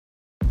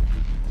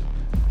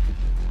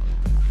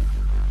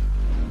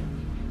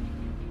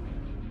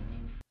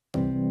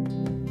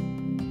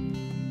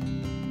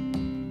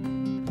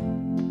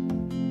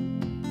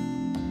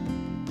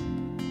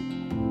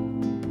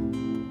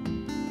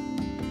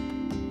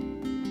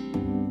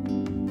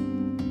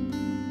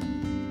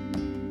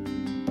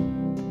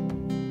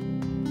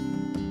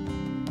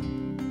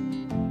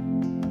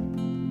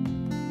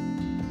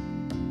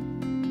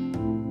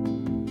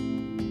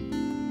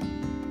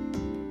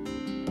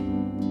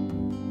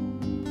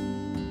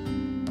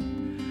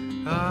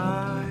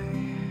I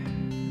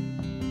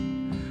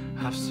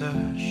have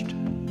searched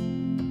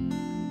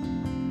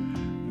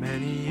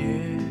many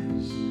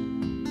years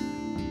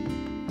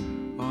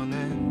on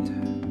end.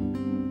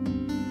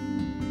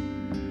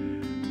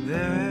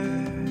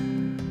 There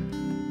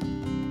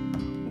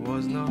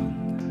was none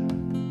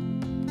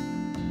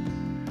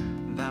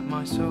that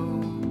my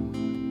soul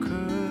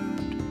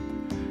could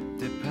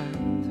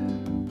depend.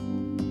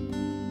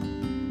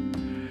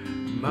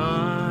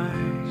 My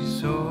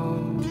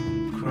soul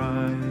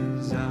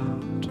cries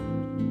out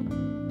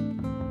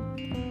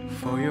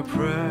for your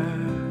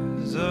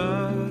presence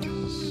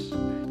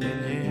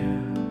in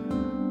here.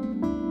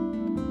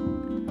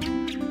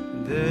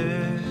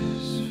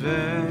 This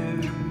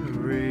very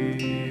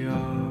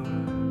hour,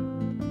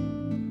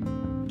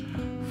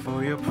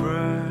 for your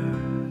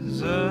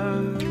presence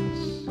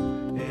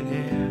in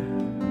here.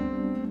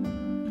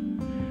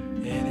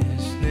 In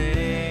His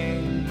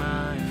name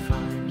I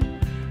find,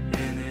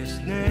 in His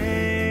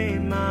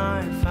name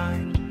I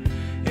find,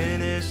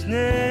 in His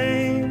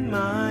name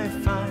I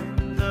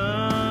find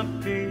the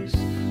peace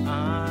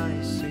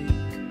I seek.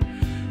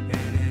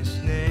 In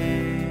His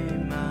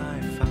name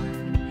I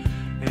find,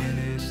 in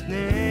His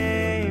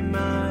name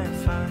I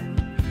find,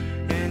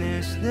 in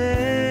His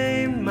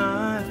name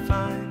I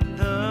find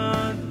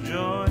the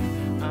joy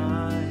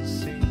I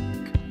seek.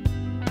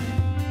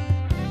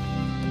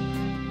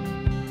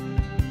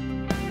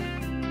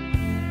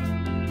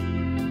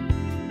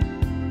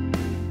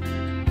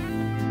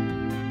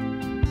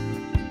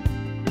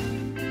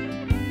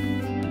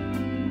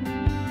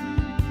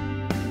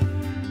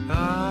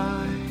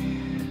 I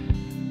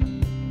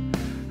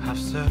have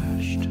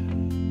searched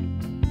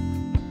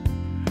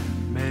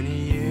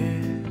many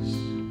years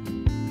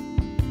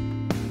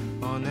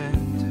on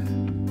end.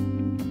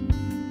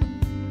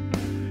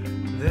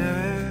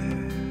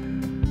 There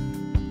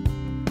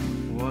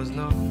was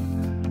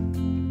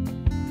none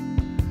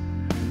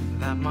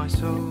that my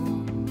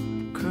soul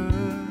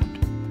could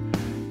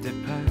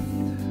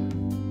depend.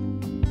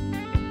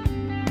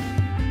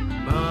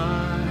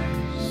 My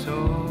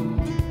soul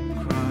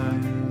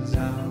cries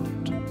out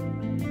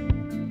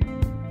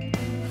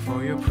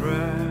for your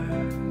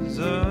presence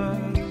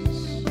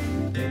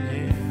in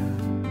here.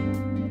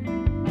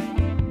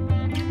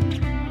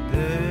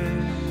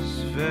 This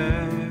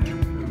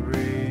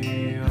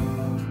very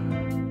hour,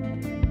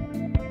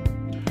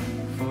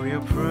 for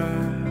your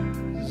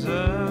presence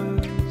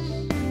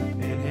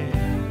in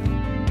here.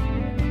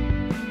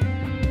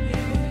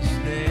 In His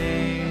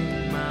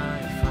name I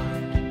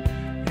find,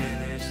 in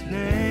His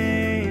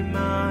name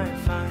I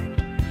find,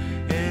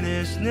 in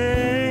His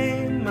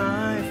name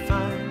I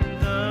find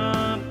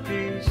the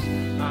peace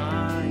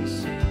I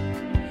seek.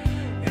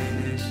 In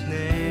His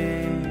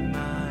name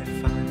I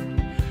find,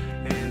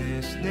 in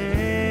His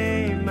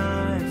name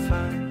I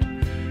find,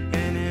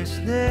 in His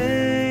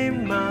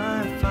name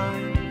I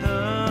find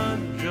the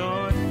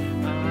joy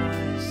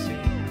I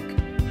seek.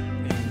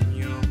 In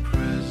your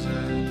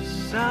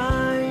presence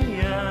I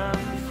am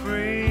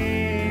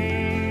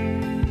free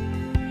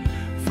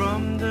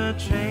from the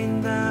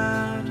chain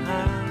that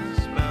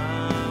has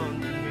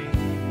bound me.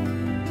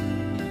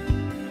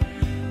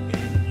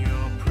 In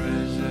your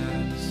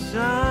presence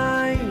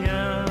I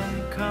am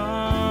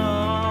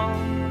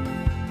calm,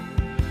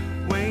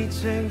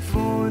 waiting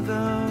for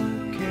the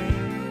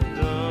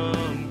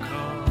kingdom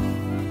come.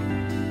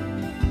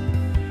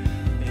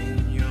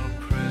 In your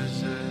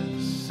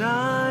presence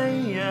I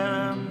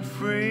am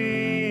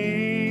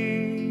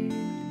free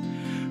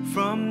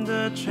from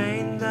the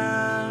chain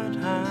that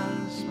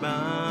has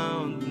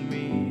bound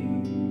me.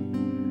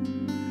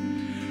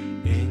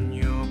 In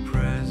your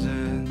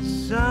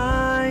presence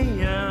I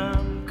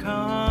am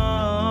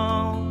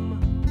calm,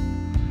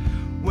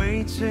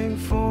 waiting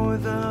for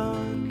the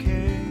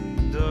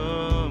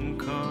kingdom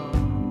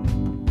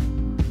come.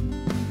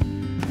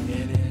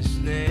 In His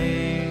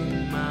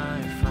name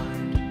I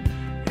find,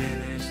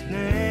 in His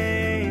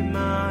name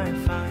I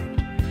find,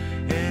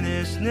 in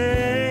His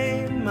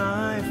name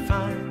I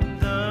find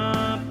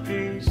the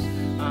peace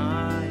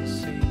I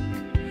seek.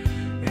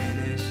 In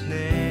His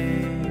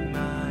name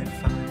I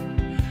find,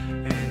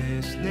 in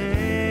His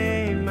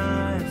name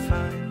I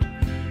find,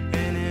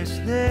 in His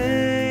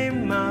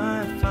name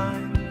I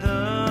find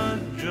the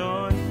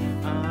joy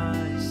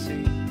I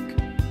seek.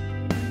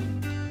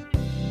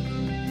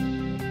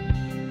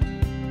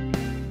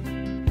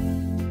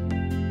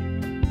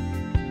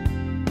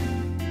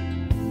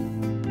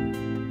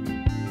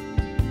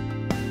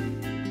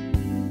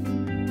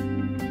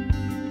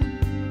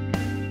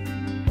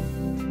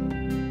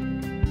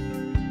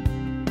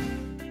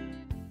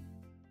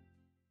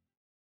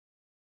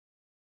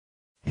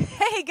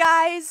 Hey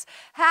guys,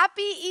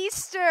 happy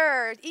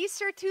Easter!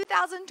 Easter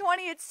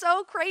 2020, it's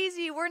so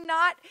crazy. We're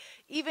not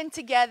even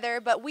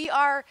together, but we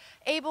are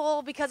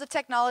able, because of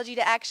technology,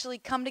 to actually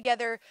come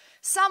together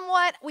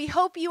somewhat. We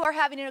hope you are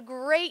having a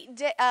great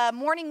day,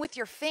 morning with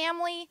your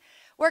family.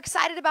 We're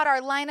excited about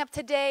our lineup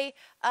today.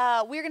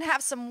 We're going to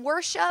have some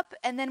worship,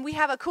 and then we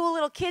have a cool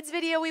little kids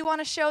video we want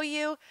to show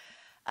you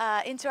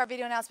into our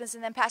video announcements,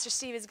 and then Pastor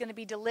Steve is going to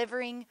be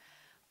delivering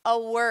a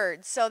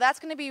word. So that's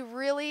going to be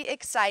really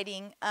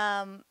exciting.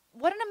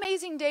 What an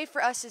amazing day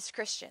for us as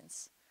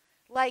Christians.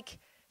 Like,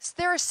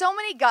 there are so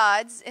many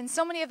gods, and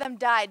so many of them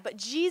died, but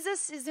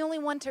Jesus is the only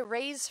one to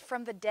raise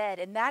from the dead,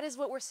 and that is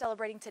what we're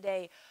celebrating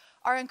today.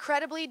 Our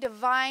incredibly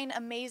divine,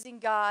 amazing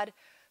God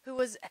who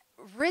was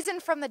risen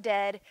from the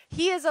dead.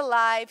 He is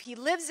alive, He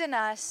lives in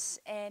us,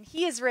 and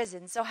He is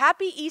risen. So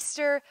happy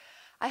Easter.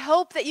 I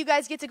hope that you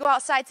guys get to go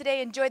outside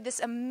today, enjoy this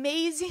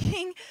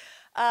amazing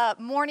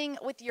morning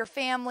with your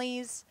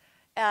families.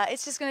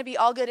 It's just going to be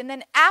all good. And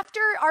then after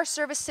our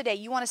service today,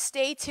 you want to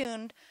stay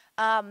tuned.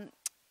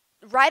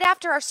 Right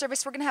after our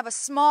service, we're going to have a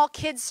small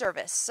kids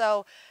service.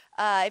 So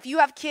if you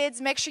have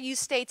kids, make sure you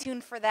stay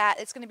tuned for that.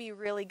 It's going to be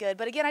really good.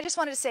 But again, I just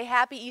wanted to say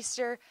happy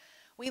Easter.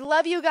 We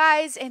love you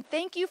guys, and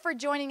thank you for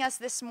joining us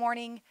this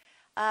morning.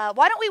 Why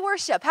don't we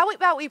worship? How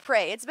about we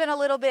pray? It's been a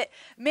little bit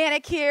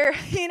manic here,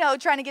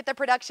 trying to get the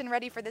production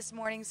ready for this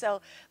morning.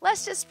 So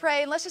let's just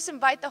pray, and let's just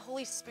invite the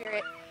Holy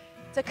Spirit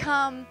to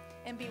come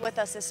and be with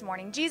us this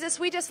morning. Jesus,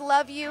 we just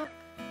love you.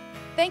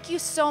 Thank you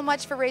so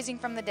much for raising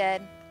from the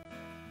dead.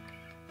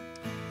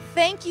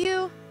 Thank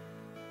you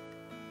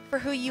for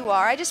who you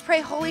are. I just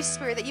pray, Holy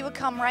Spirit, that you would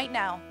come right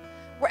now,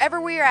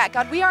 wherever we are at.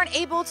 God, we aren't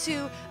able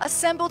to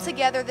assemble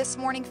together this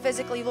morning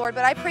physically, Lord,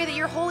 but I pray that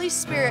your Holy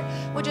Spirit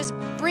would just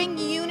bring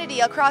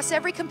unity across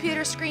every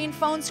computer screen,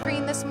 phone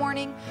screen this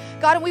morning.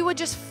 God, and we would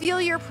just feel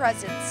your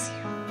presence.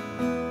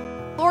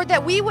 Lord,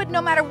 that we would,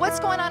 no matter what's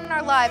going on in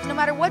our lives, no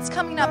matter what's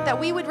coming up, that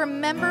we would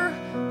remember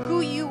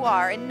who you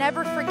are and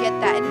never forget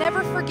that, and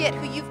never forget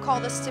who you've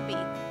called us to be.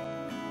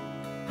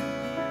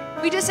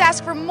 We just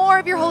ask for more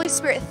of your Holy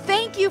Spirit.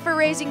 Thank you for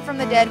raising from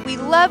the dead. We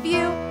love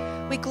you.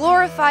 We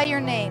glorify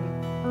your name.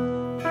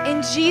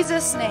 In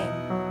Jesus' name,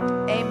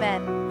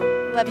 amen.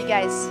 Love you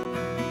guys.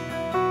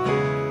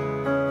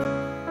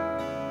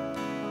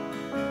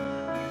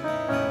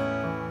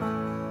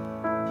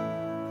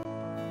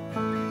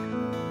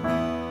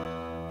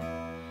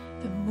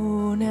 The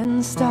moon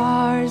and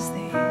stars,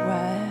 they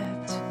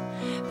wept.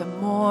 The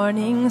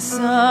morning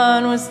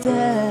sun was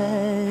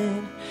dead.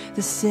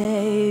 The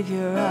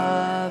Savior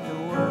of the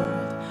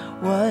world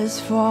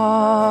was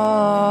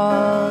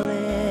fallen.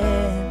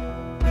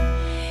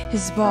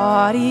 His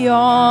body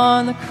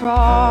on the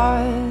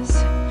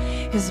cross,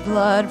 His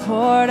blood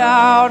poured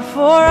out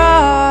for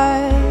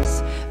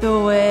us, the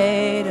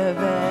weight of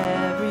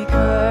every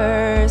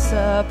curse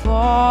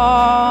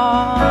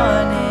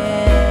upon Him.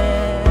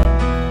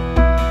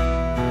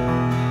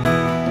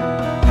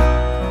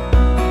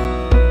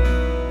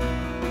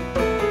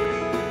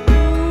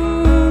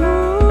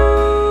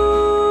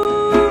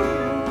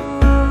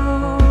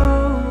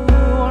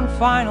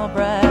 Final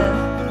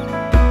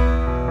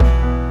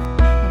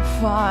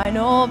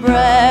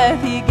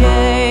breath He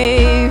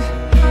gave,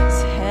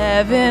 as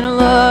heaven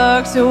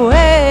looked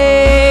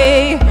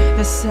away,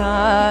 the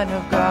Son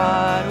of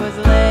God was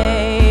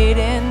laid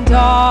in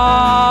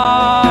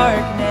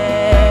darkness.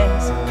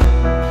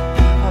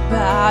 A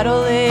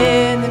battle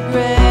in the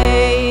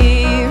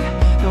grave,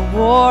 the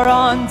war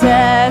on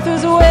death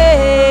was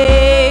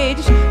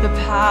waged, the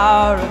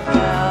power of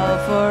hell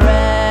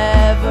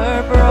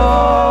forever broken.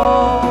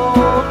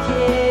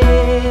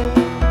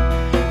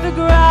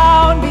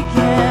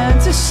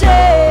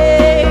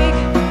 Shake,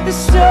 the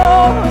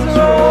stone was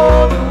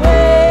rolled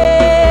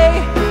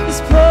away. His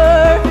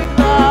perfect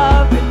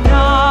love could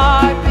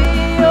not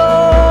be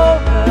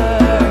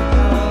overcome.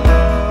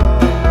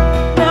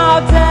 Now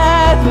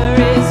death, where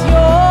is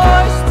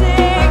your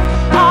sting?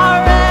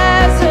 Our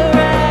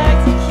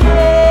resurrected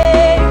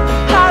King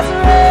has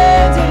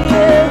rendered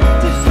you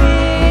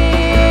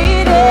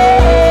defeated.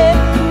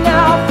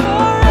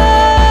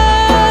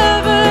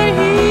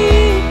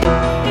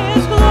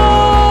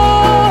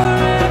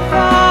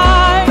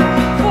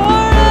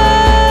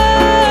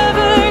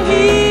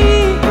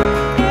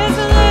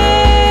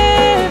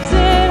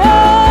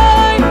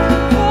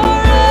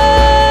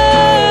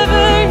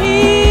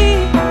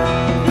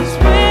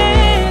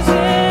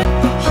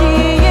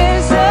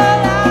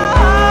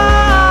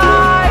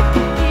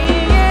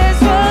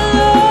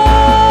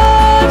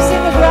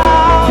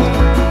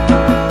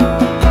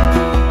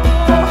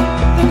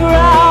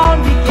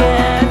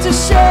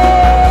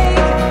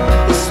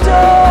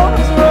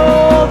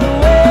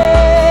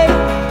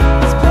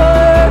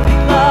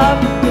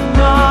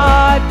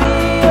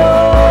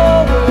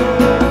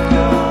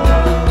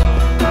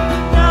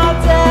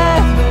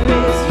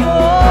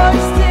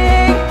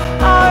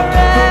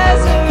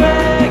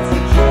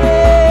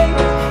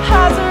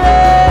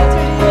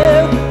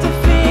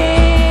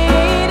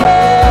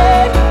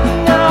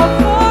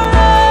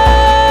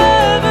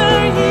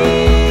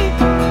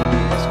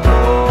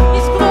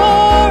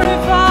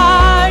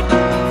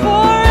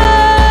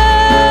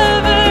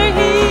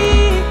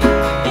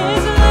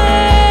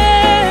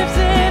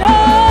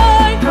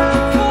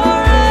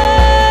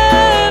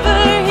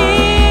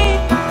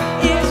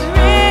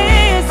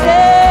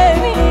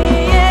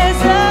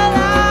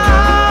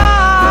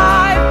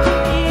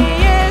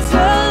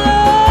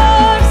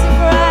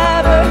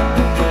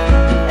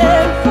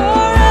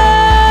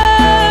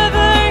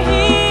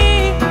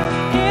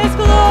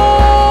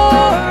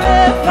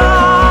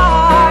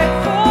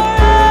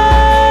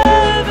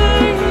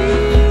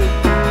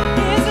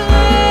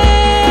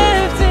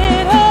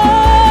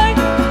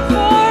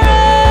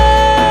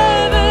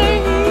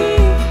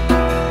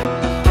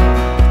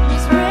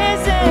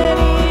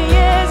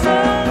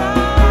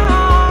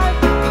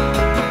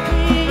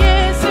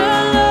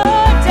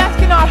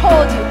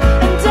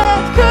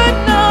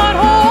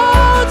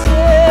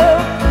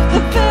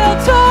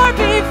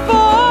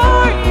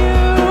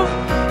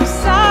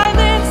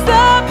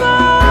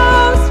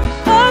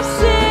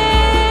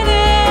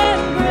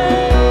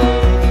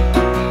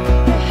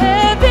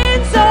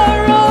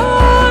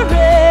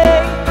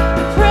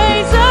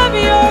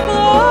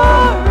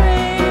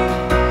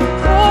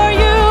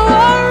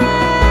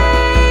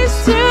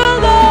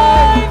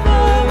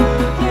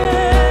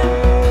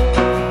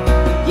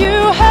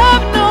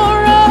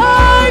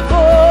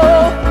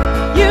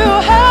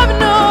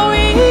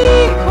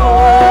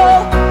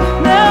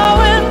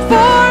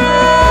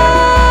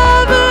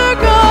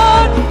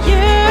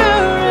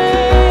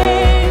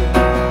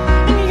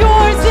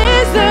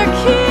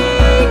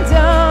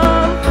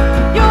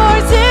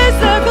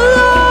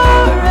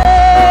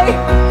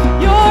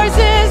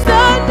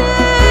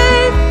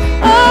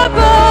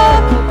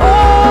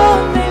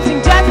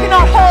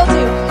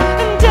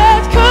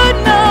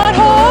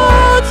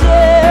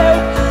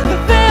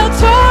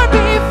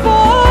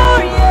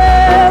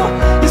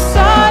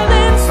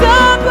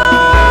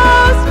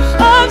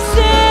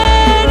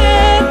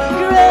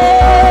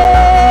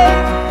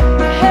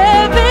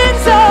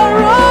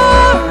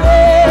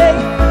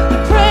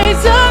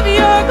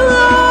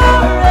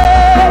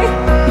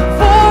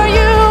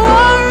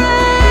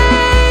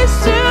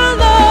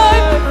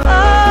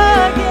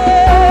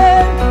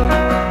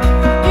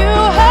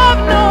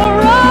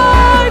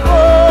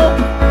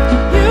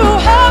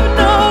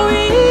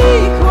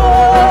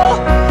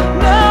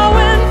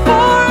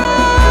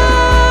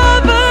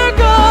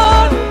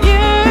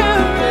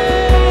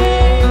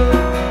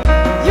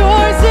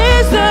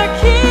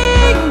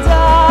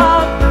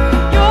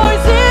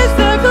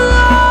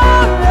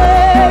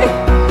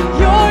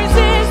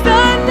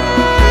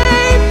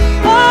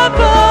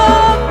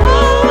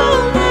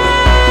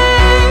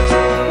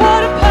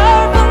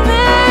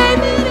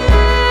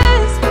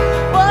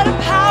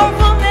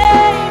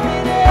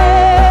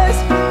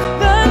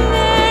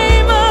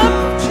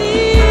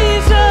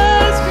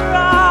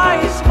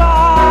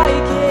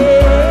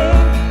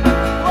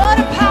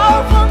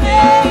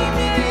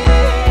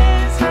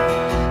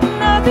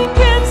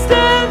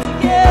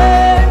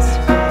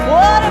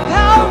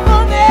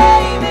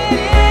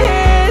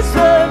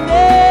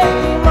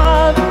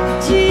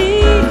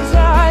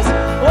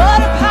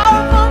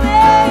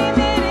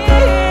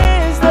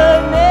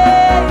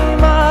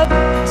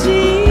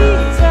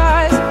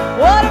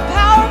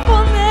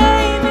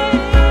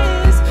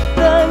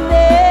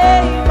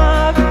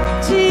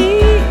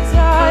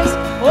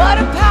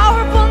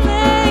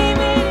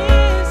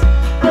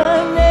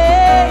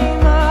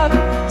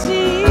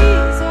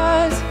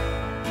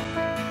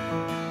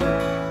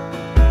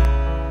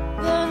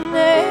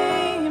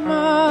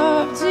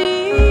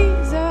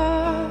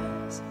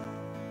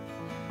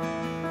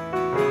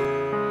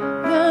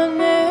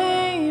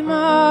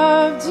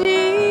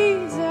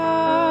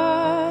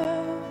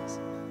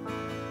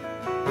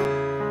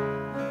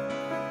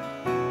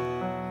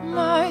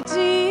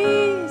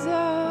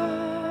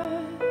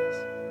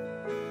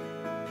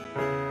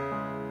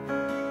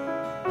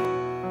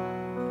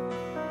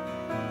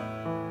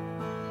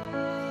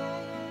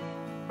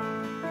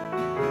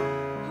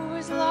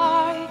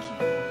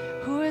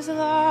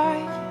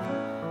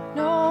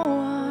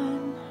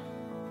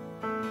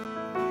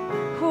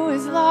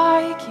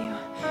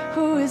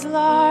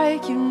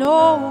 like you?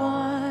 No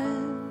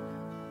one.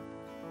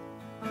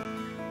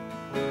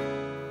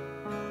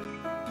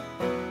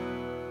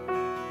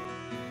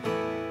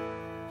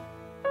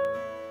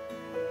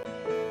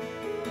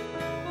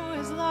 Who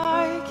is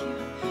like you?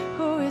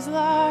 Who is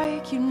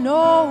like you?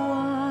 No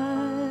one.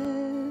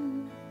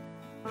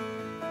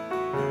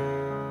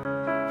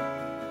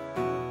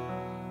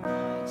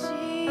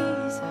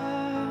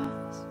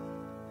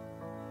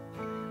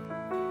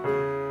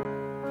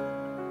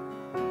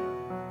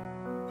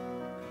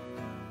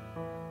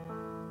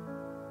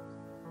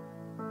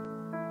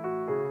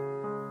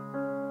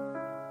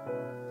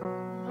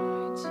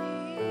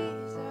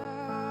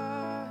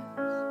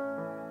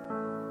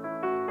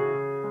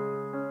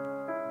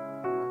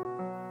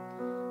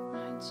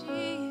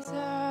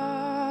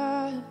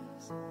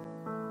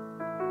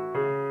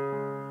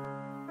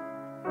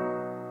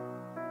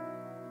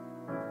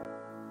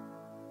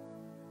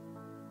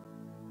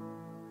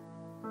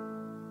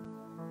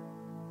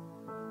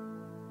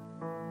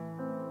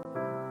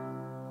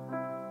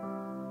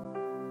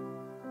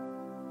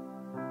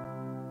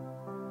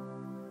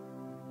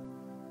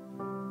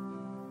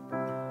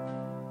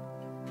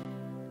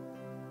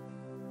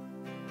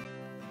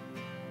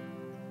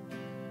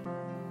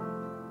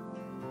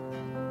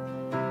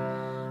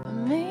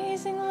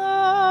 Amazing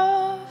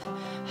love,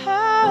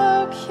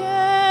 how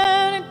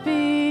can it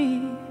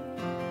be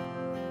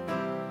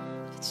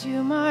that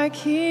you, my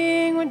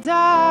King, would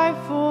die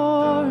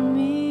for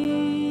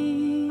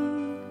me?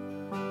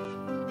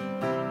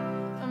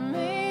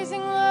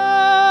 Amazing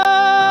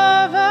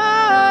love,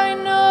 I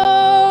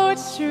know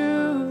it's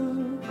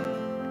true,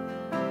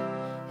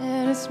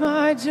 and it's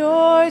my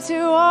joy to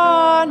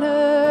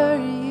honor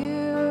you.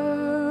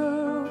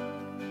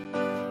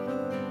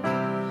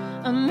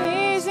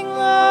 Amazing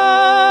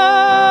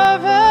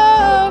love,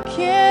 how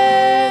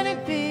can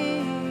it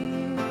be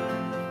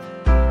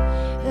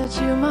that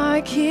you,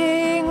 my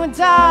King, would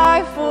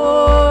die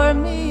for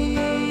me?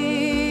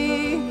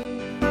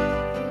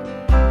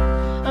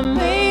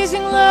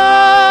 Amazing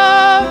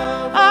love,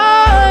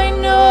 I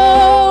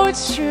know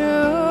it's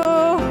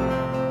true,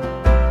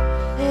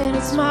 and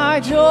it's my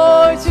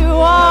joy to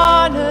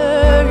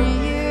honor you.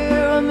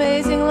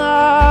 Amazing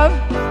love,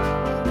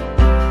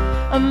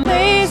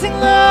 amazing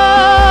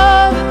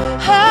love,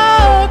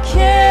 how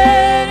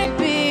can it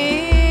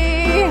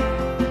be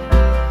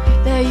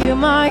that you,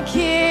 my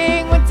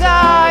King, would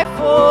die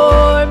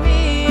for me?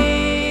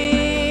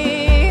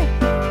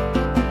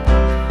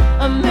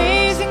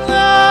 Amazing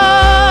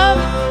love,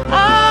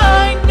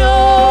 I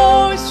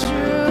know it's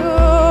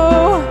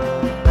true,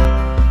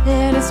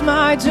 and it's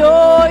my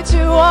joy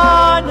to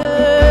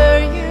honor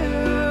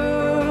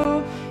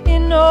you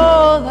in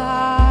all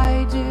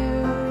I do.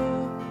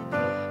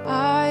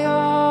 I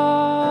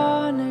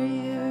honor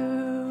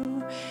you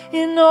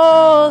in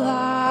all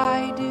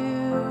I do.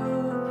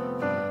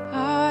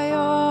 I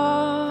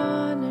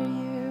honor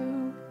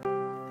you.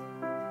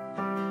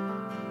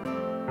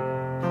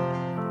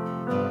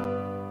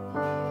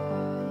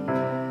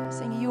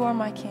 Sing, you are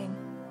my King.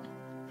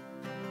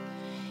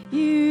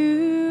 You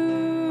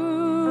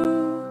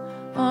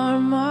are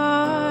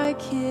my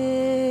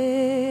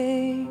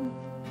King.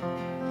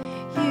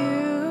 You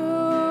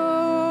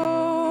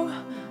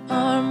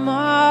are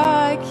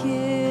my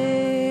King.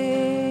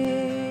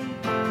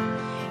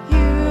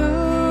 You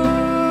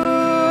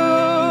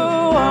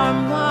are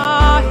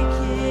my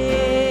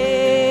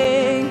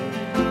King.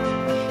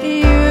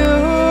 You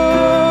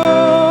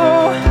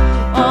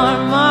are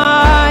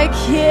my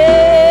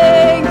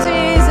King,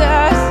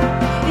 Jesus.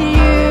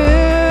 You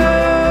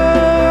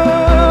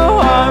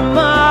are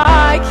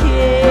my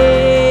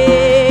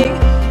King,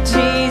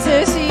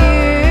 Jesus. You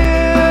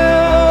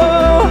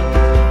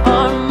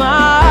are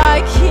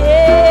my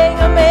King.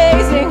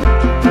 Amazing,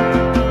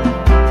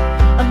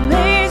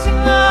 amazing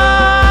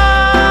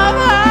love.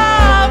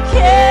 How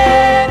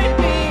can it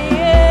be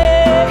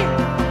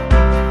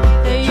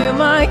that you,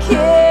 my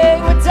King,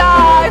 would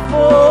die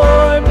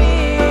for me?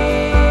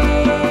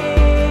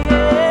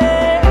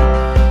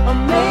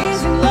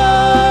 Amazing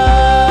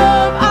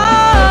love,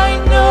 I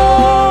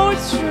know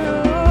it's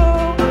true,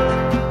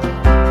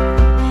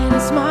 and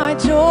it's my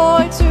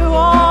joy to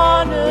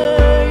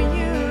honor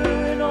you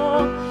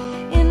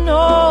in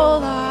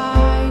all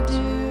I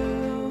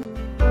do.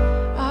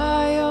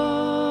 I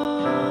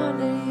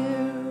honor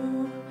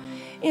you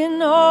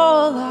in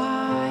all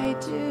I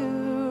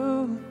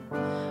do.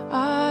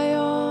 I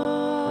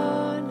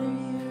honor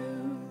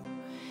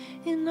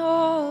you in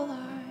all I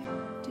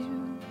do.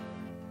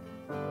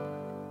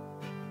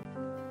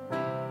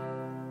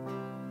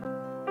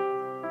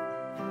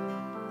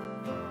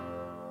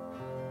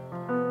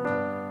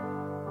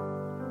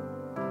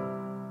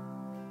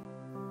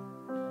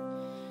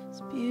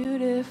 It's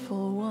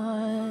beautiful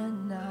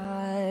one,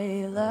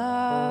 I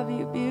love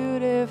you,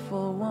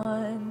 beautiful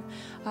one.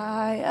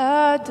 I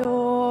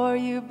adore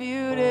you,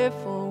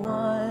 beautiful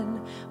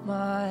one.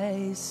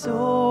 My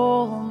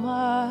soul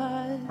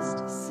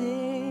must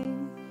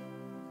sing.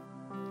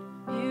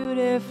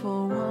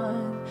 Beautiful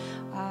one,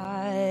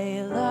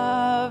 I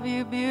love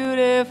you,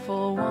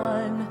 beautiful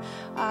one.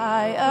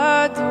 I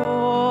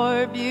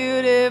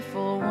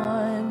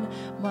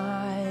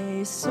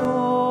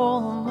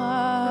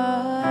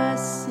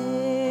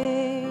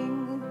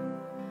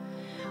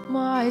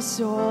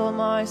soul,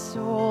 my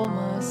soul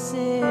must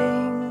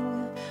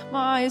sing.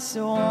 My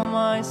soul,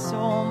 my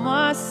soul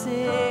must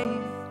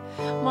sing.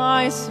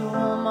 My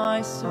soul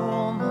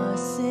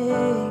must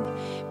sing.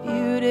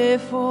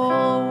 Beautiful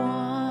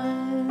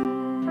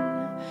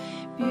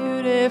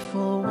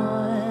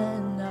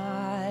one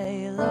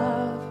I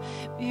love.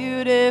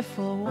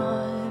 Beautiful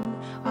one,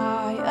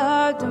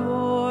 I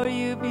adore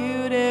you.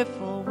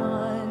 Beautiful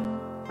one,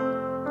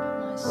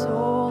 my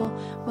soul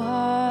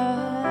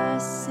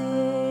must sing.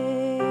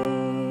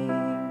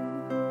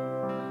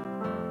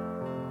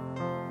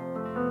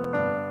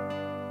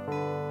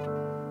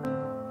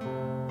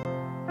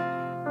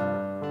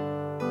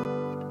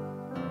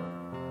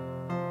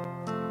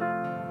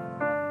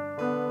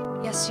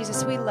 Yes,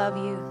 Jesus, we love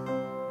you.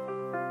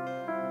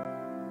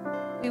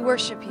 We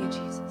worship you,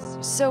 Jesus.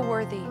 You're so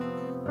worthy.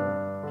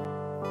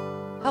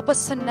 Help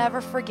us to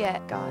never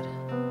forget, God,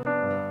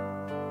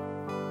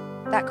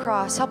 that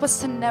cross. Help us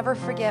to never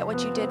forget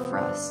what you did for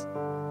us.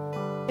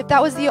 If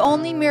that was the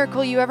only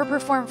miracle you ever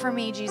performed for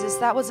me, Jesus,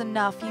 that was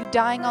enough. You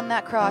dying on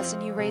that cross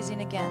and you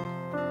rising again.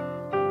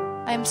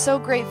 I am so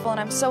grateful and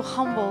I'm so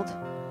humbled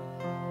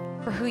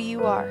for who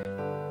you are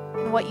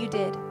and what you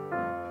did.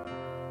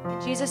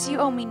 And Jesus, you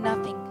owe me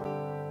nothing.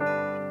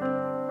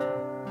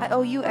 I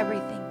owe you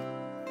everything.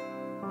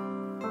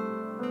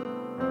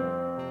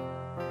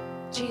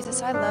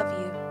 Jesus, I love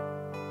you.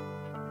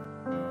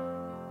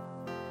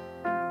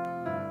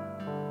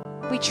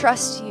 We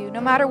trust you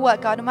no matter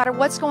what, God, no matter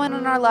what's going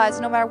on in our lives,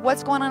 no matter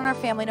what's going on in our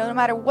family, no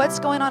matter what's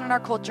going on in our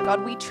culture,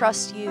 God, we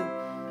trust you.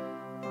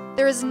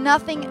 There is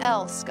nothing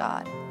else,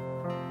 God.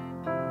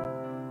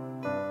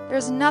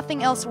 There's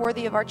nothing else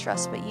worthy of our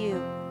trust but you.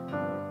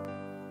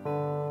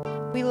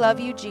 We love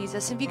you,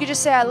 Jesus. If you could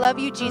just say, I love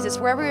you, Jesus.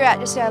 Wherever you're at,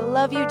 just say, I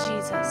love you,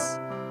 Jesus.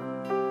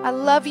 I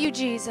love you,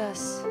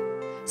 Jesus.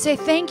 Say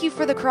thank you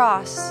for the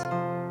cross.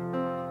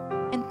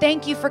 And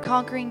thank you for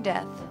conquering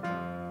death.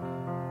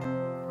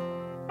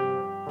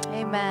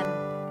 Amen.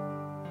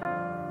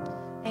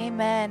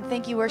 Amen.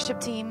 Thank you,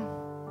 worship team.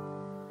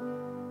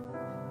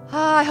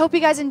 I hope you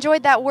guys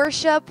enjoyed that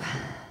worship.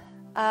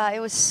 It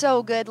was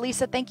so good.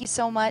 Lisa, thank you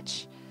so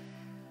much.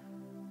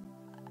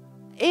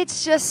 It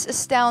just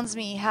astounds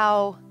me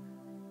how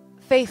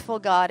faithful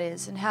God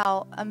is and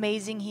how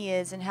amazing He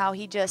is and how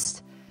He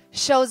just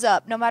shows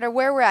up no matter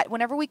where we're at.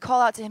 Whenever we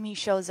call out to Him, He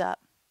shows up.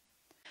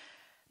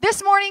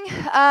 This morning,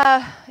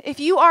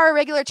 if you are a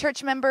regular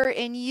church member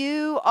and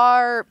you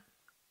are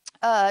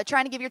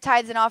trying to give your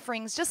tithes and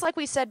offerings, just like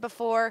we said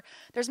before,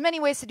 there's many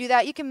ways to do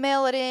that. You can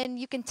mail it in,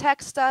 you can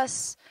text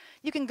us,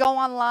 you can go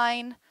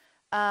online.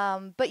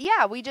 But yeah,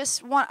 I'm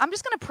just going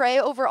to pray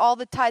over all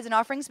the tithes and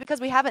offerings because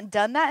we haven't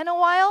done that in a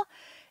while.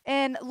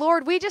 And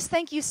Lord, we just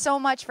thank you so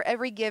much for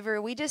every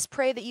giver. We just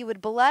pray that you would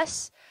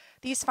bless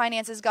these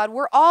finances, God.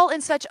 We're all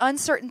in such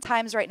uncertain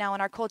times right now in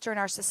our culture and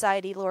our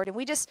society, Lord. And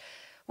we just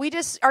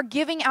are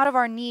giving out of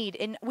our need.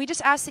 And we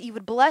just ask that you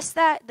would bless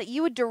that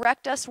you would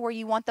direct us where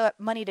you want the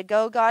money to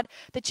go, God.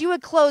 That you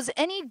would close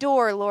any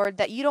door, Lord,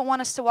 that you don't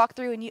want us to walk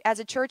through and you, as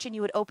a church, and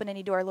you would open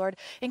any door, Lord.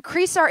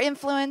 Increase our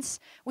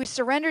influence. We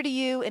surrender to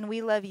you and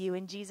we love you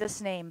in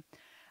Jesus' name.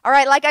 All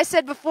right, like I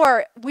said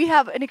before, we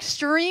have an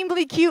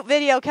extremely cute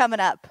video coming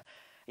up.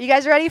 You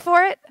guys ready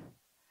for it?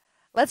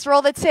 Let's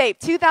roll the tape.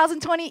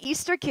 2020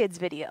 Easter Kids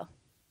video.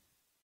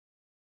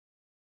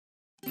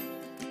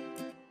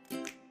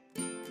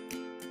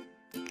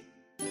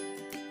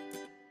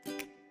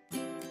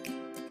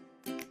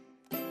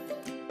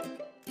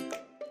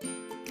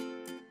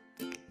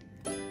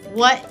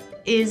 What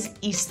is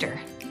Easter?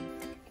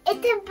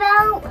 It's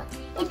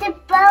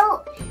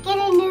about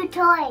getting new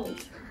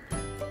toys.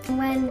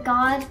 When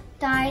God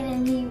died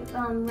and He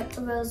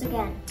rose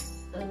again.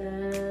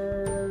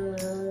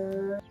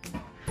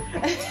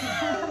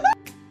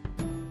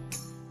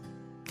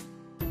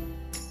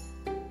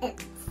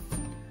 It's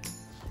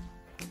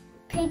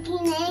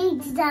picking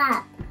eggs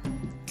up.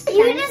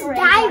 You just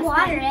dye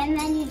water and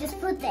then you just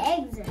put the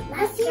eggs in.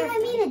 Last year I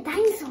made a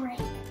dinosaur egg.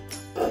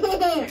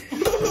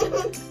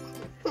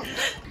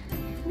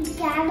 We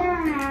gather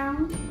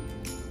around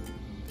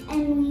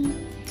and we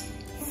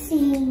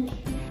sing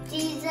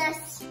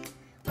Jesus,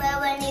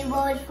 when He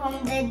rose from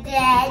the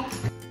dead.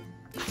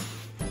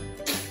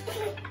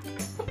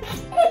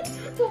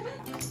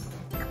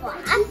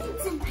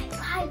 It's in my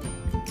Bible.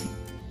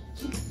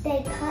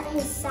 They cut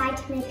His side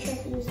to make sure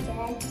He was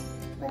dead,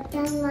 but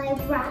then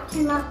wrapped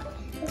Him up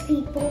with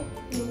people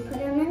and put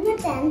Him in the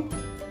den.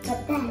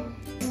 But then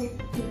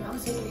He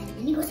rose again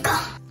and He was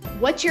gone.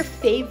 What's your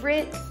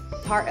favorite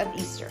part of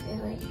Easter? I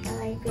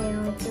like being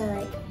able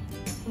to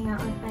hang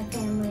out with my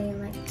family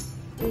and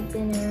eat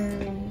dinner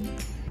and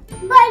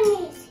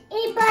bunnies.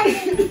 Eat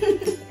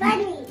bunnies.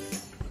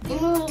 Bunnies. And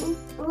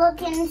we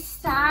look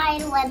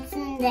inside what's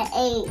in the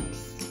eggs.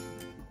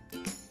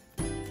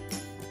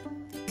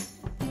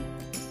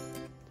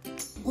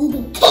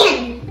 Eating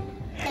candy.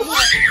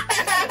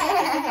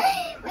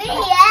 We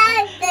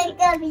have to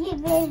go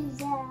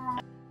pizza.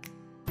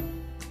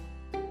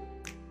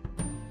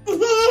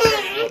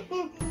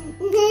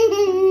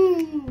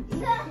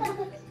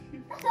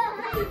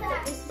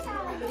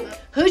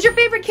 Who's your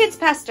favorite kids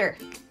pastor?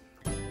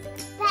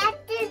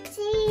 Pastor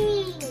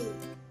T.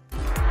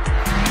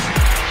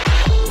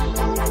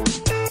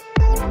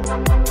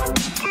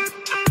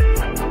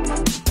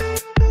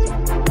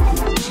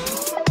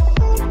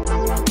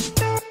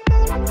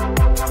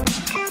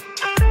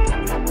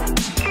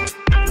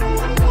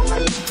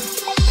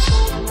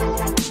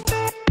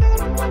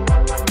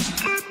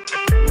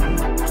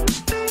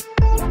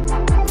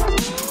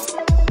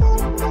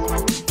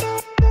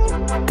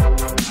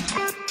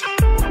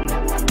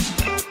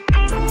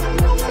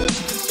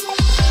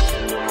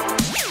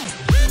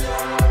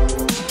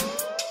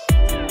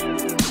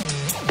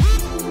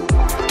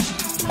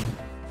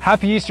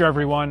 Happy Easter,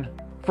 everyone.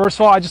 First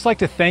of all, I'd just like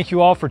to thank you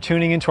all for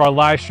tuning into our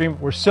live stream.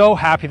 We're so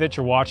happy that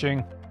you're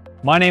watching.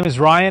 My name is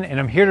Ryan, and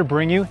I'm here to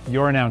bring you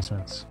your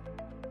announcements.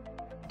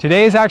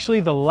 Today is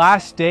actually the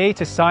last day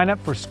to sign up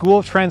for School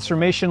of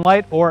Transformation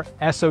Light, or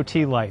SOT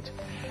Light.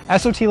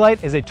 SOT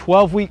Light is a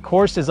 12-week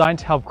course designed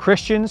to help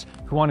Christians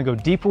who want to go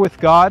deeper with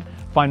God,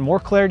 find more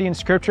clarity in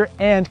Scripture,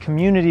 and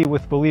community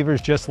with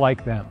believers just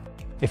like them.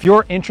 If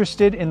you're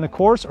interested in the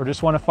course or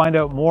just want to find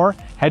out more,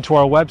 head to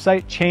our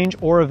website,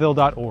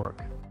 changeoroville.org.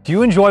 Do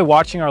you enjoy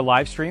watching our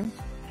live stream?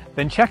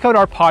 Then check out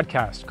our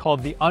podcast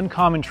called The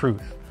Uncommon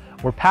Truth,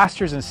 where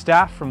pastors and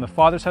staff from the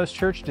Father's House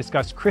Church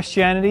discuss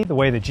Christianity the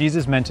way that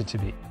Jesus meant it to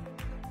be.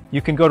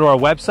 You can go to our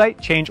website,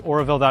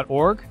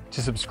 changeoroville.org,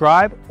 to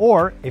subscribe,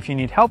 or if you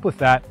need help with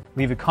that,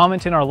 leave a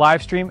comment in our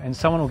live stream and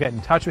someone will get in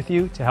touch with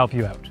you to help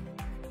you out.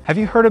 Have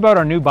you heard about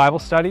our new Bible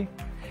study?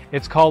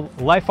 It's called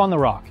Life on the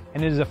Rock,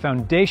 and it is a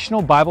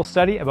foundational Bible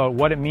study about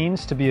what it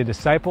means to be a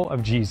disciple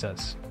of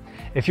Jesus.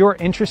 If you're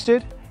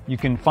interested, you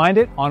can find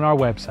it on our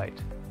website,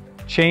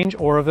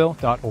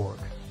 changeoroville.org.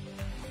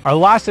 Our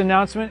last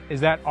announcement is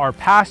that our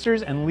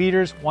pastors and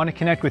leaders want to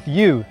connect with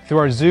you through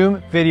our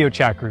Zoom video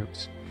chat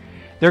groups.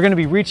 They're going to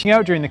be reaching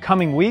out during the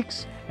coming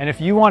weeks, and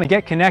if you want to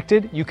get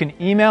connected, you can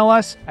email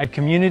us at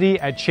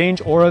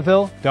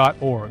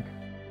community@changeoroville.org.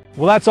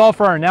 Well, that's all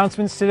for our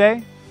announcements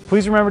today.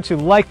 Please remember to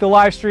like the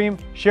live stream,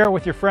 share it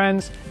with your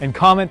friends, and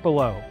comment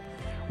below.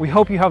 We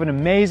hope you have an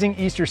amazing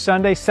Easter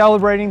Sunday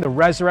celebrating the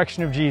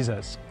resurrection of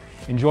Jesus.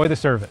 Enjoy the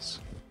service.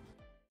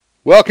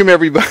 Welcome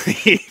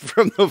everybody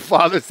from the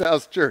Father's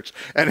House Church,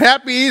 and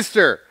happy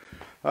Easter.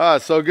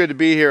 So good to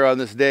be here on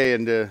this day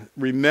and to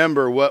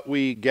remember what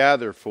we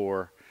gather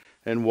for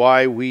and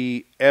why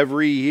we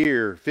every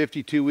year,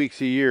 52 weeks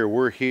a year,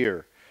 we're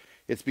here.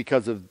 It's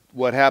because of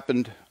what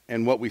happened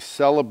and what we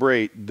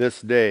celebrate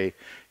this day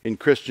in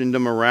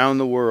Christendom around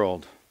the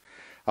world.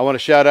 I want to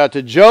shout out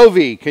to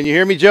Jovi. Can you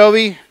hear me,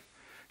 Jovi?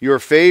 Your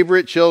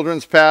favorite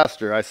children's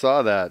pastor. I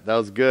saw that. That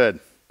was good.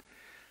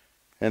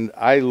 And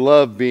I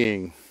love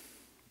being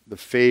the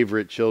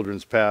favorite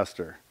children's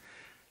pastor.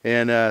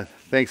 And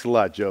thanks a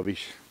lot, Jovi.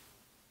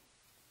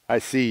 I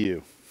see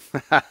you.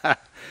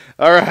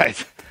 All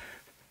right.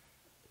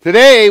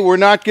 Today, we're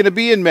not going to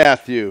be in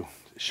Matthew.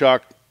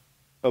 Shock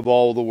of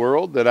all the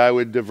world that I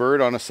would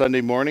divert on a Sunday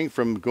morning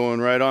from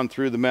going right on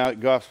through the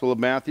Gospel of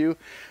Matthew.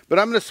 But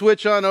I'm going to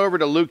switch on over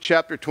to Luke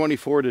chapter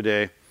 24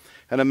 today.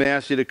 And I'm going to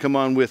ask you to come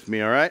on with me,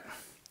 all right?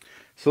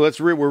 So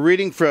we're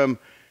reading from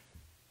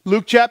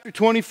Luke chapter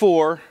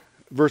 24,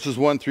 verses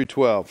 1 through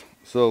 12.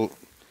 So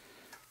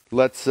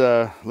let's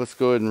go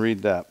ahead and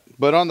read that.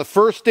 But on the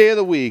first day of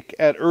the week,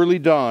 at early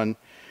dawn,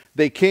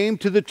 they came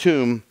to the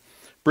tomb,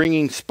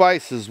 bringing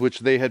spices which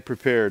they had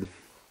prepared.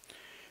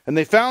 And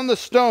they found the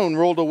stone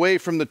rolled away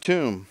from the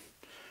tomb.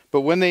 But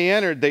when they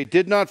entered, they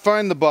did not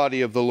find the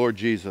body of the Lord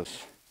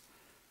Jesus.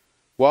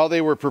 While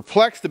they were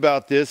perplexed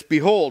about this,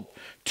 behold,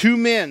 two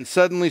men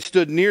suddenly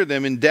stood near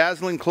them in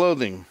dazzling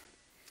clothing.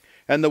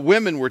 And the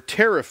women were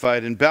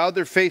terrified and bowed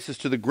their faces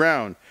to the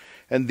ground.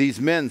 And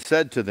these men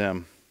said to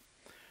them,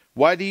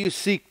 "Why do you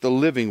seek the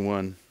living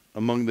one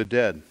among the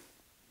dead?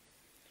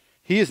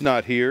 He is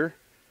not here,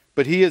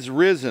 but he is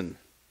risen.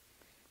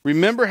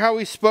 Remember how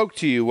he spoke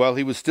to you while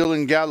he was still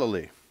in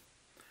Galilee,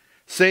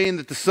 saying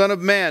that the Son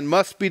of Man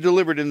must be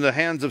delivered into the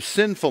hands of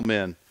sinful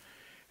men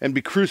and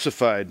be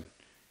crucified,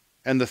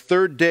 and the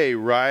third day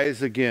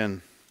rise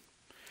again."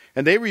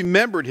 And they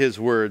remembered his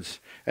words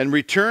and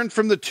returned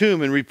from the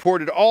tomb and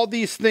reported all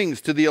these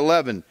things to the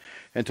 11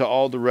 and to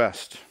all the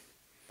rest.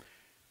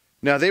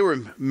 Now they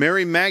were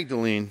Mary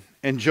Magdalene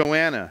and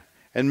Joanna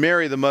and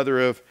Mary the mother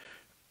of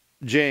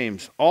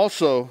James.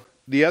 Also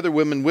the other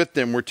women with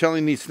them were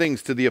telling these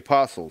things to the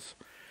apostles.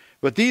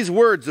 But these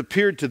words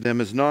appeared to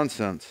them as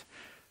nonsense,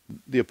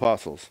 the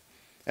apostles.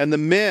 And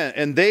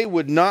they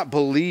would not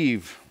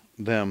believe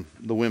them,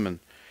 the women.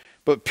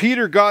 But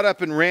Peter got up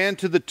and ran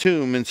to the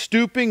tomb, and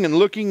stooping and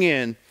looking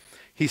in,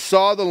 he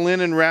saw the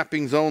linen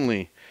wrappings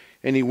only,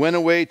 and he went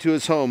away to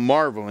his home,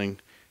 marveling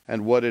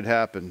at what had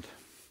happened.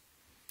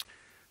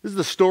 This is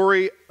the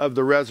story of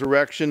the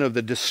resurrection, of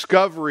the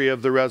discovery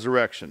of the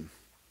resurrection.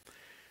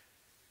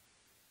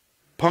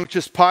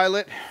 Pontius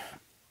Pilate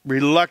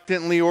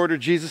reluctantly ordered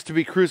Jesus to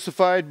be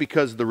crucified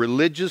because the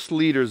religious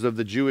leaders of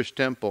the Jewish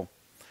temple,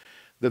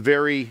 the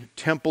very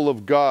temple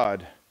of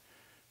God,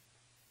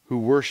 who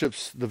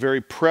worships the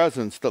very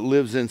presence that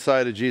lives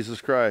inside of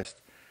Jesus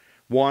Christ,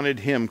 wanted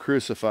him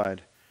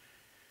crucified.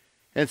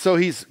 And so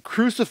he's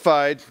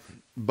crucified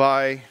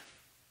by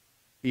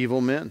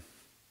evil men,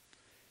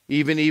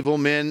 even evil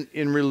men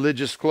in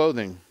religious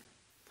clothing.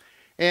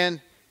 And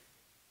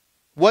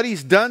what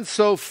he's done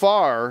so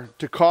far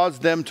to cause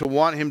them to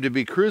want him to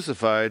be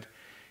crucified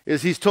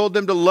is he's told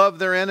them to love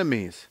their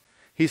enemies.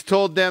 He's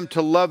told them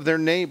to love their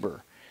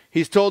neighbor.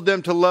 He's told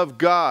them to love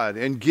God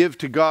and give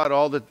to God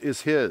all that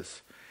is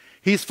his.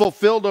 He's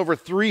fulfilled over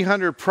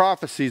 300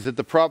 prophecies that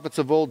the prophets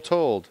of old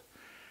told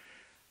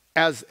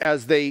as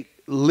they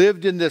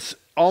lived in this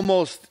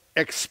almost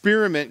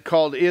experiment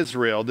called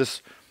Israel,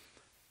 this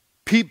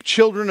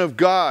children of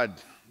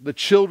God, the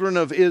children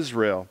of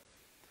Israel,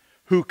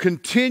 who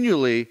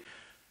continually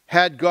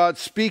had God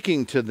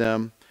speaking to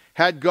them,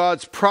 had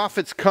God's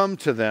prophets come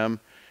to them,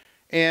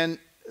 and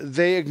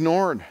they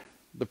ignored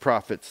the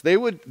prophets. They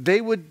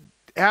would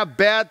have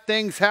bad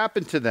things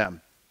happen to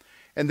them,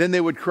 and then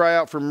they would cry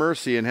out for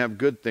mercy and have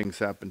good things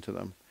happen to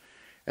them.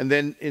 And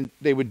then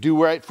they would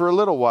do right for a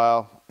little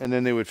while, and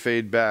then they would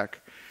fade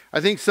back.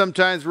 I think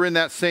sometimes we're in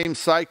that same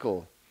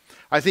cycle.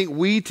 I think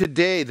we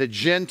today, the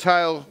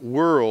Gentile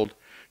world,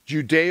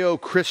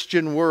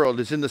 Judeo-Christian world,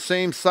 is in the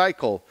same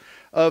cycle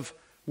of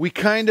we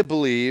kind of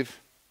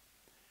believe,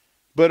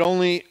 but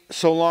only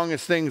so long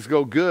as things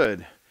go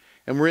good.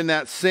 And we're in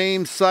that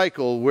same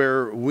cycle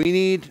where we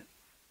need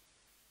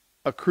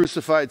a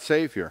crucified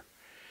Savior.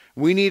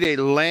 We need a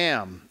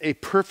lamb, a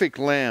perfect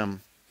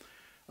lamb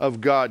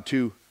of God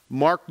to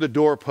mark the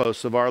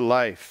doorposts of our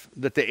life,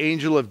 that the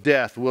angel of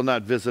death will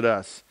not visit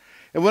us.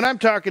 And when I'm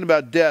talking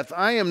about death,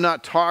 I am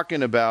not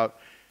talking about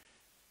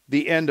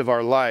the end of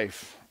our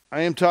life.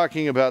 I am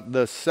talking about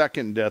the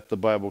second death, the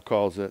Bible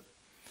calls it,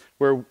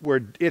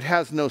 where it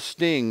has no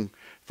sting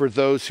for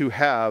those who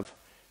have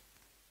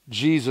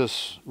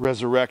Jesus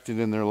resurrected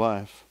in their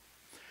life.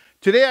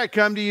 Today I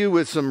come to you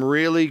with some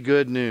really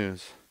good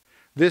news.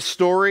 This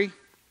story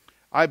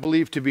I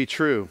believe to be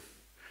true.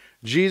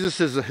 Jesus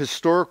is a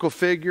historical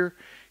figure.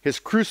 His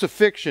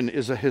crucifixion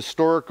is a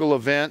historical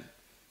event.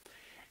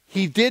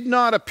 He did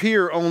not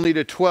appear only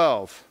to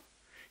 12.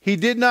 He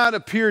did not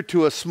appear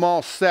to a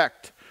small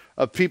sect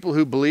of people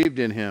who believed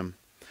in him.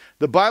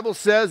 The Bible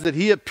says that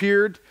he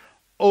appeared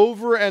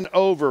over and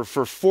over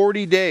for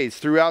 40 days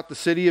throughout the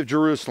city of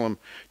Jerusalem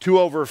to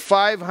over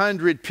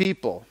 500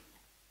 people.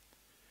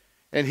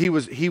 And he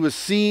was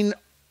seen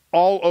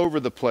all over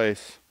the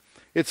place.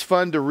 It's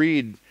fun to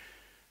read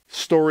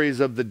stories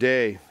of the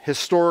day,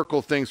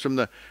 historical things from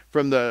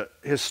the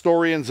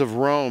historians of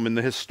Rome and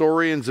the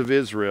historians of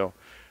Israel,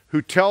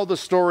 who tell the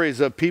stories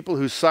of people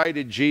who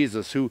cited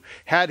Jesus, who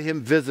had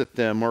him visit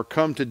them or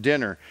come to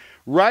dinner.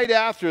 Right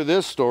after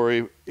this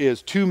story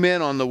is two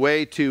men on the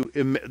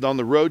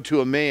road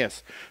to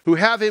Emmaus, who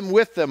have him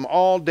with them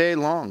all day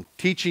long,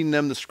 teaching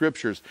them the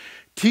scriptures,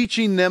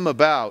 teaching them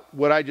about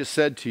what I just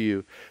said to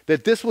you,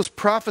 that this was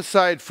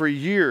prophesied for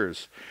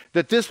years,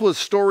 that this was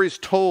stories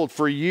told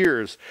for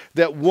years,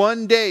 that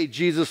one day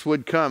Jesus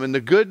would come. And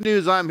the good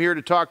news I'm here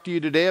to talk to you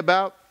today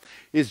about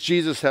is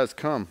Jesus has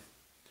come.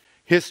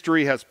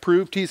 History has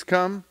proved he's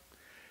come.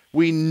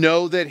 We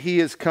know that he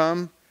has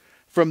come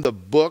from the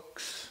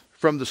books,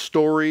 from the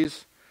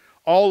stories.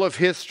 All of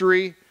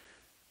history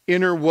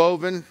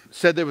interwoven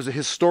said there was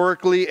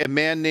historically a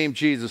man named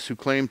Jesus who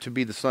claimed to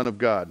be the Son of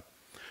God,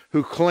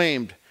 who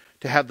claimed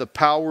to have the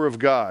power of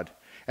God,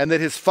 and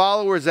that his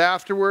followers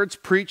afterwards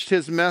preached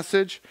his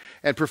message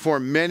and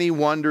performed many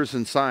wonders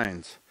and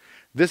signs.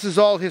 This is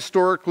all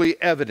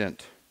historically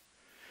evident.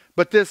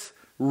 But this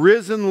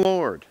risen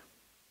Lord,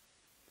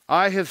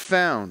 I have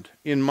found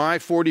in my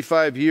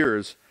 45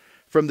 years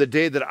from the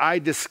day that I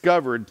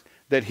discovered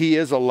that he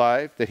is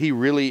alive, that he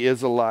really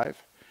is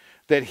alive,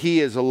 that he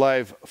is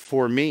alive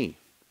for me,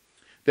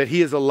 that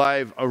he is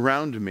alive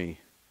around me.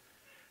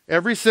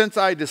 Ever since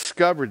I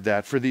discovered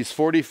that for these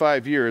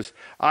 45 years,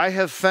 I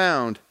have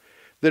found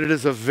that it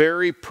is a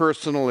very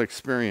personal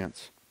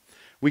experience.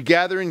 We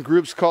gather in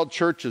groups called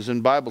churches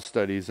and Bible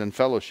studies and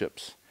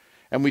fellowships,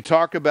 and we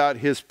talk about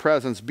his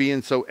presence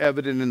being so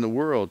evident in the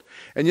world.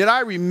 And yet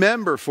I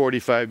remember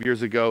 45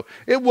 years ago,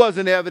 it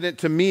wasn't evident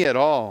to me at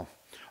all.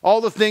 All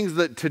the things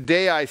that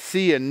today I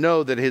see and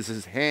know that is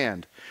his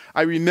hand.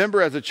 I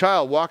remember as a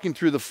child walking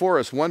through the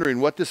forest wondering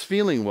what this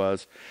feeling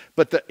was,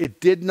 but it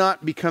did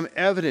not become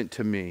evident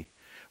to me.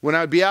 When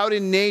I'd be out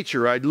in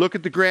nature, I'd look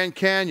at the Grand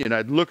Canyon,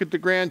 I'd look at the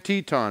Grand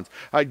Tetons,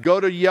 I'd go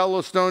to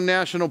Yellowstone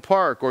National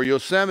Park or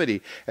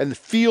Yosemite and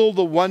feel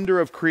the wonder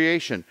of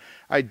creation.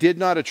 I did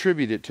not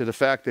attribute it to the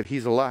fact that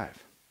he's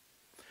alive.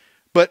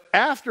 But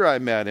after I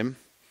met him,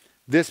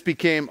 this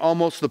became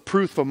almost the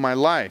proof of my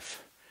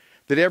life,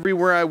 that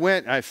everywhere I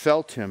went, I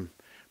felt him.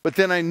 But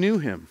then I knew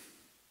him.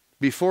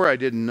 Before I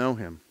didn't know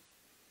him.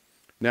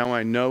 Now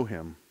I know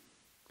him.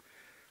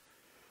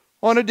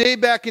 On a day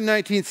back in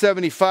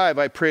 1975,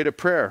 I prayed a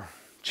prayer,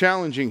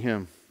 challenging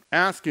him,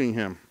 asking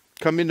him,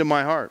 come into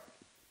my heart.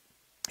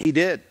 He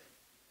did.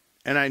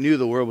 And I knew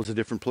the world was a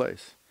different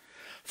place.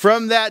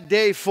 From that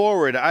day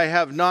forward, I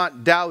have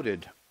not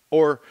doubted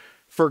or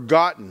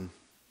forgotten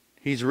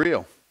he's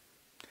real.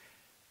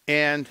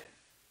 And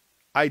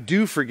I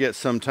do forget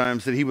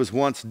sometimes that he was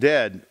once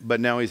dead, but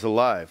now he's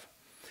alive.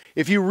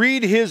 If you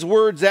read his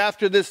words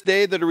after this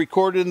day that are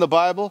recorded in the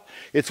Bible,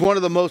 it's one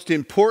of the most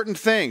important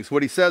things,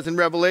 what he says in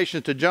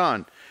Revelation to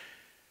John.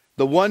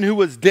 The one who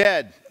was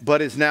dead,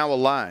 but is now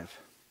alive.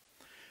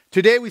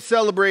 Today we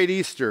celebrate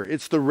Easter.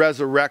 It's the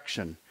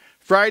resurrection.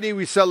 Friday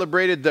we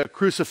celebrated the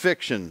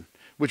crucifixion,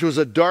 which was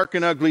a dark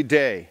and ugly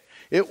day.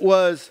 It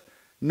was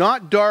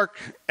not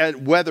dark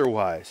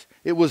weather-wise.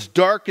 It was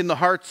dark in the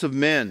hearts of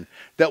men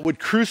that would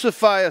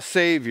crucify a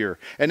Savior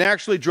and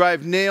actually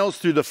drive nails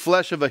through the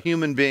flesh of a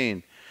human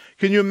being.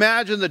 Can you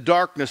imagine the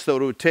darkness that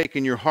it would take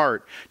in your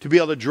heart to be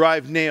able to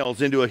drive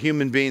nails into a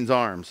human being's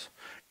arms,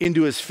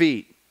 into his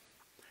feet,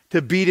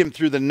 to beat him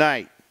through the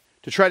night,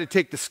 to try to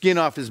take the skin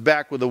off his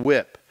back with a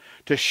whip,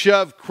 to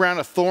shove crown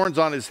of thorns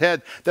on his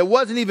head that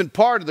wasn't even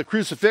part of the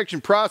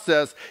crucifixion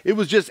process. It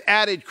was just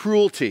added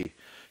cruelty.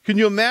 Can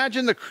you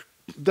imagine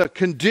the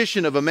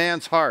condition of a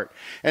man's heart?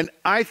 And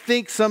I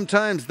think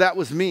sometimes that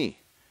was me.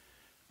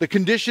 The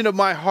condition of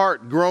my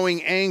heart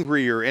growing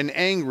angrier and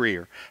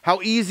angrier.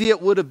 How easy it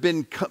would have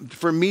been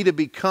for me to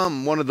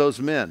become one of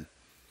those men.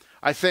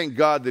 I thank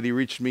God that he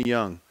reached me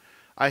young.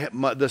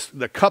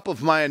 The cup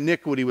of my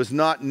iniquity was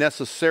not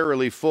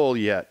necessarily full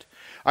yet.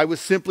 I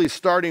was simply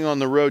starting on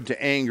the road to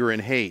anger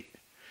and hate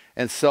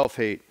and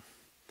self-hate.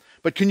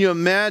 But can you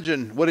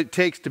imagine what it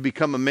takes to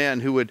become a man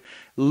who would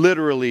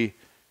literally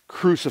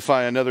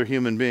crucify another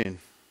human being?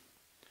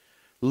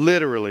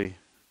 Literally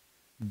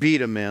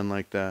beat a man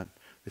like that.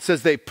 It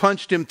says they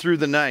punched him through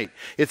the night.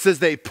 It says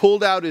they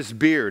pulled out his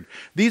beard.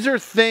 These are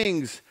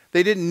things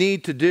they didn't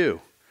need to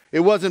do. It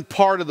wasn't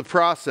part of the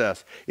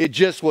process. It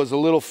just was a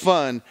little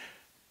fun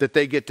that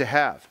they get to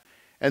have.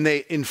 And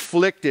they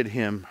inflicted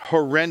him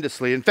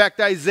horrendously. In fact,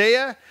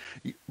 Isaiah,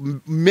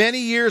 many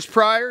years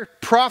prior,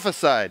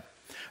 prophesied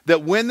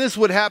that when this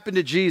would happen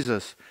to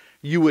Jesus,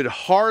 you would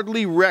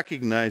hardly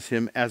recognize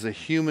him as a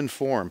human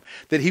form,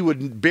 that he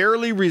would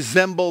barely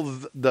resemble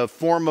the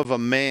form of a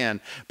man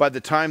by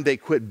the time they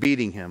quit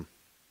beating him,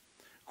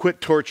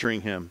 quit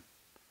torturing him.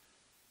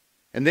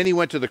 And then he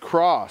went to the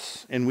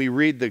cross, and we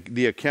read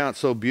the account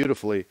so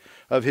beautifully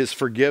of his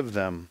forgive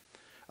them,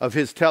 of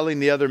his telling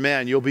the other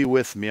man, you'll be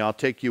with me, I'll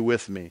take you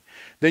with me.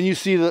 Then you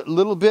see a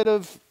little bit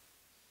of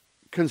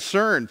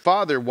concern.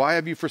 Father, why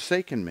have you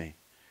forsaken me?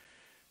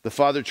 The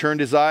Father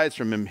turned his eyes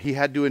from him. He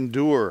had to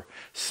endure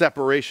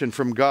separation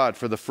from God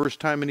for the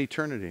first time in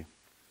eternity.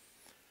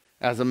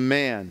 As a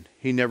man,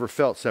 he never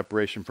felt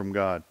separation from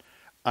God.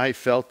 I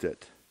felt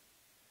it.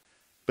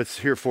 But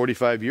here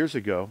 45 years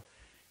ago,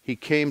 he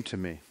came to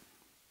me.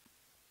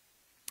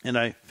 And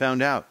I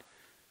found out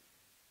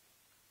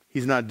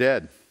he's not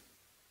dead.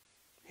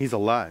 He's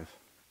alive.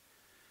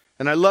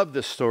 And I love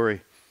this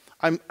story.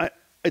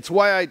 It's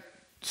why I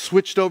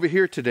switched over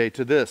here today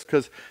to this,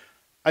 because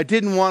I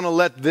didn't want to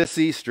let this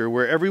Easter,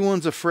 where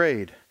everyone's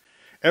afraid,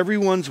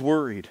 everyone's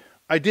worried,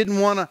 I didn't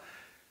want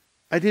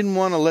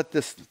to let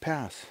this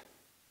pass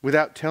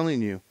without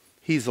telling you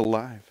he's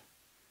alive.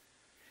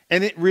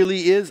 And it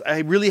really is, I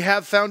really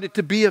have found it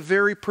to be a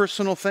very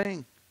personal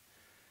thing.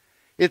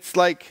 It's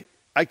like,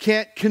 I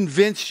can't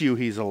convince you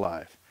he's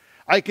alive.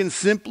 I can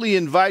simply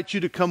invite you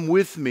to come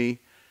with me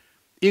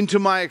into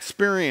my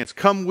experience.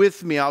 Come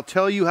with me. I'll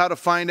tell you how to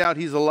find out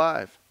he's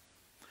alive.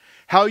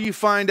 How you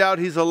find out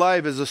he's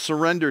alive is a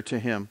surrender to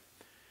him.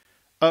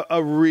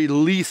 A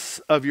release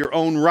of your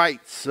own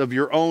rights, of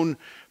your own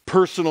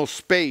personal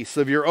space,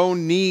 of your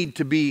own need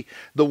to be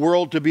the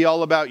world to be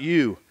all about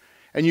you.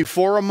 And you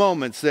for a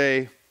moment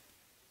say,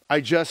 I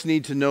just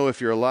need to know if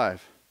you're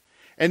alive.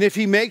 And if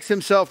he makes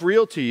himself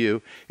real to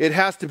you, it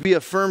has to be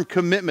a firm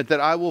commitment that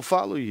I will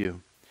follow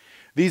you.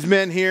 These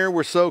men here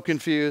were so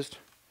confused.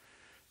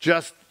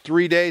 Just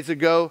 3 days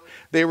ago,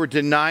 they were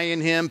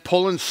denying him,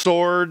 pulling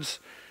swords,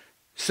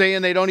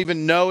 saying they don't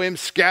even know him,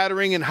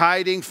 scattering and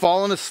hiding,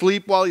 falling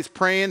asleep while he's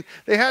praying.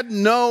 They had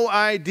no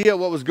idea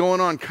what was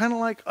going on, kind of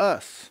like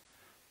us.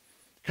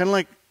 Kind of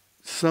like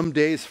some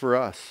days for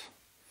us.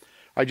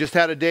 I just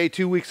had a day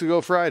 2 weeks ago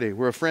Friday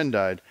where a friend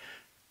died.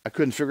 I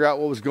couldn't figure out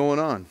what was going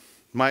on.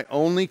 My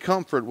only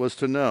comfort was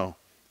to know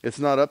it's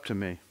not up to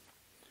me.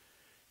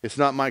 It's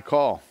not my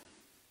call.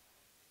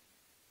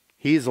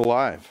 He's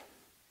alive,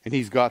 and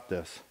he's got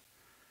this.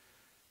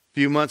 A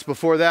few months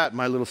before that,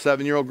 my little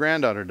 7-year-old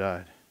granddaughter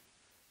died.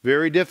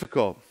 Very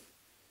difficult.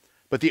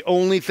 But the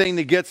only thing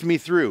that gets me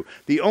through,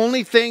 the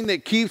only thing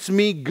that keeps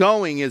me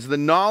going is the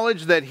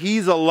knowledge that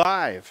he's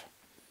alive.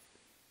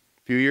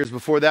 A few years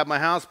before that, my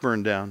house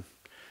burned down.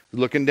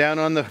 Looking down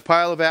on the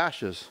pile of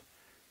ashes.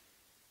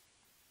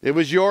 It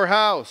was your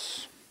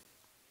house.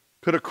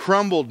 Could have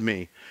crumbled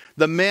me.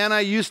 The man I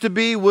used to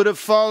be would have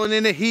fallen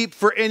in a heap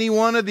for any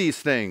one of these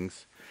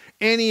things.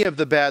 Any of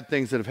the bad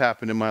things that have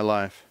happened in my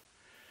life.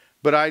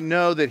 But I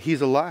know that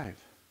he's alive.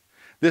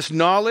 This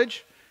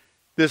knowledge,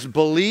 this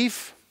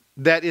belief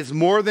that is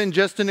more than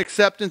just an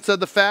acceptance of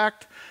the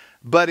fact,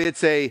 but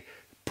it's a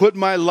put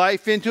my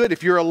life into it.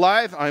 If you're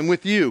alive, I'm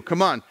with you.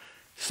 Come on,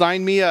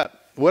 sign me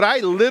up. What I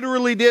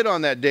literally did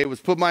on that day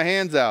was put my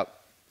hands out.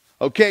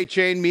 Okay,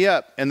 chain me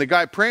up. And the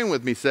guy praying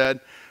with me said,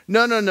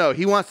 No, no, no.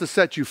 He wants to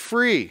set you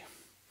free.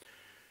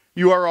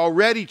 You are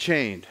already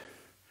chained.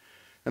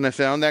 And I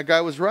found that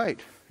guy was right.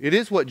 It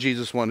is what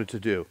Jesus wanted to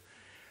do.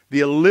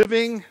 The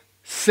living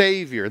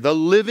Savior, the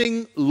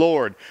living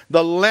Lord,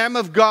 the Lamb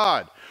of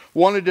God,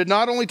 wanted to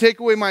not only take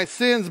away my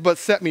sins, but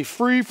set me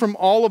free from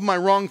all of my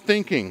wrong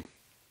thinking,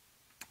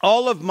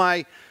 all of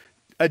my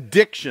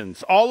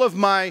addictions, all of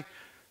my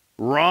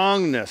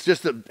wrongness,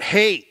 just the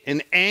hate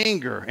and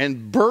anger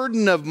and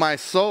burden of my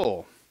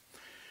soul.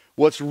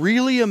 What's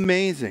really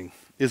amazing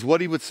is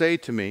what he would say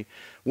to me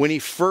when he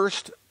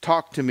first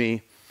talked to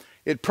me.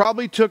 It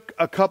probably took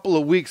a couple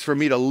of weeks for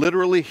me to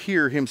literally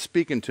hear him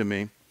speaking to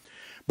me.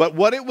 But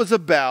what it was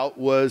about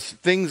was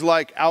things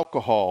like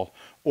alcohol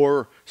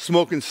or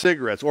smoking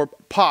cigarettes or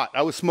pot.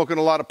 I was smoking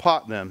a lot of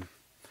pot then.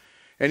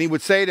 And he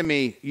would say to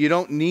me, you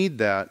don't need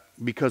that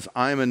because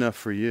I'm enough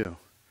for you.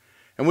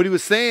 And what he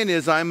was saying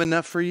is, I'm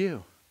enough for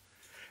you.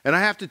 And I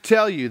have to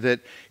tell you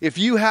that if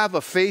you have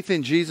a faith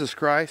in Jesus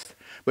Christ,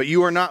 but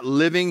you are not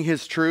living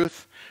his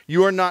truth,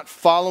 you are not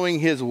following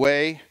his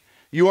way,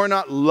 you are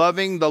not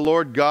loving the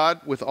Lord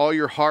God with all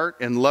your heart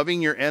and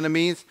loving your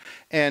enemies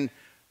and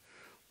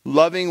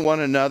loving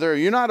one another,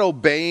 you're not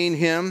obeying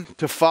him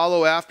to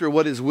follow after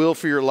what his will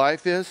for your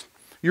life is,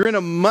 you're in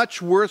a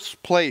much worse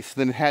place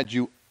than had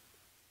you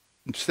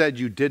said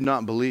you did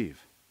not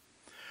believe.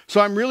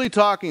 So I'm really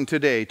talking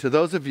today to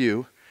those of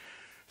you,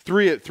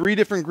 three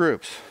different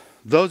groups.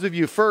 Those of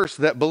you first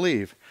that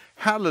believe.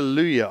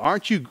 Hallelujah.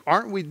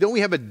 Don't we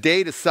have a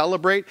day to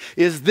celebrate?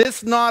 Is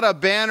this not a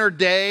banner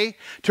day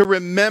to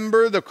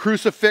remember the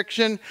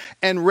crucifixion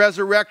and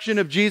resurrection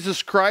of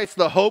Jesus Christ,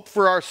 the hope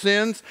for our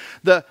sins,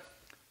 the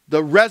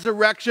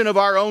resurrection of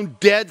our own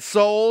dead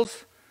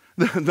souls,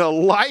 the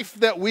life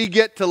that we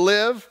get to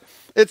live?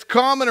 It's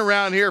common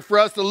around here for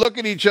us to look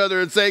at each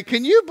other and say,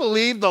 can you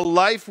believe the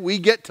life we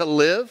get to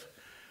live?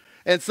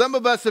 And some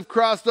of us have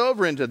crossed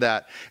over into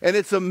that. And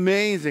it's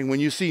amazing when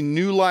you see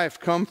new life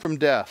come from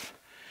death.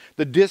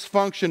 The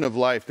dysfunction of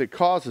life that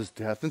causes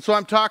death. And so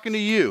I'm talking to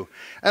you.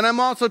 And I'm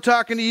also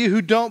talking to you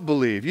who don't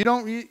believe.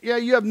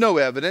 You have no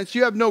evidence.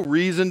 You have no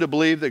reason to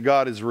believe that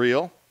God is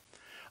real.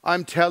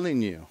 I'm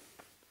telling you,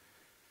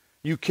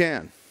 you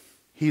can.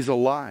 He's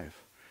alive.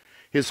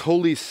 His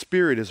Holy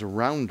Spirit is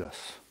around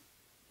us.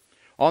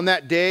 On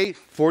that day,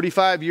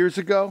 45 years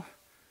ago,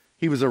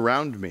 he was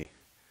around me.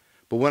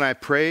 But when I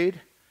prayed,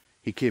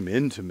 he came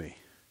into me.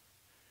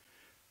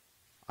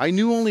 I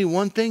knew only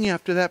one thing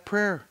after that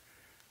prayer.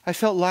 I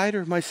felt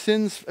lighter. I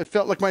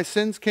felt like my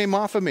sins came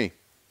off of me.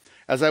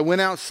 As I went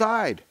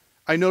outside,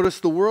 I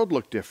noticed the world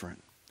looked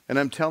different. And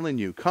I'm telling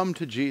you, come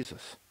to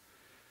Jesus.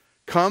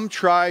 Come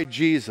try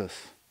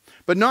Jesus.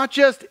 But not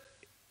just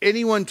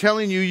anyone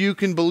telling you you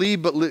can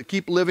believe but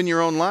keep living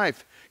your own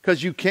life,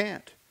 because you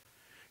can't.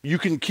 You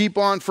can keep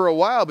on for a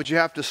while, but you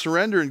have to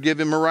surrender and give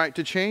him a right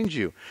to change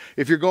you.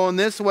 If you're going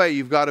this way,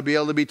 you've got to be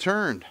able to be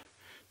turned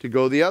to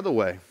go the other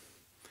way.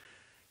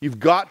 You've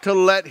got to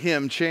let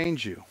him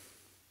change you.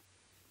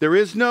 There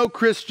is no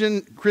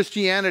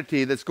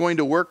Christianity that's going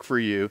to work for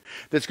you,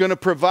 that's going to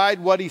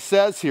provide what he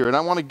says here. And I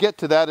want to get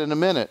to that in a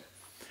minute.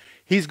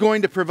 He's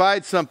going to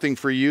provide something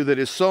for you that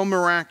is so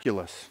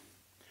miraculous.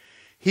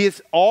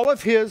 All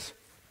of his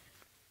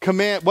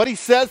command, what he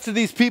says to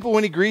these people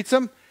when he greets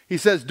them, he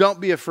says, don't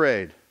be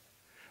afraid.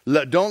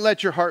 Don't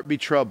let your heart be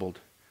troubled.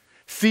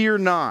 Fear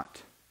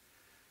not.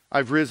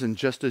 I've risen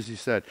just as he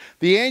said.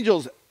 The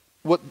angels,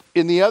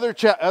 in the other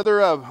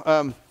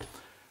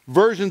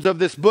versions of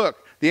this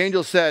book, the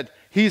angel said,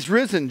 he's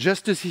risen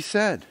just as he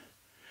said.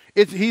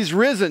 He's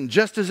risen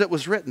just as it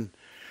was written.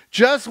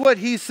 Just what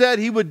he said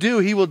he would do,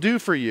 he will do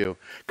for you.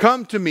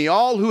 Come to me,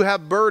 all who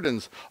have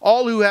burdens,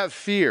 all who have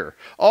fear,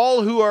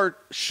 all who are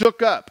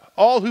shook up,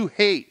 all who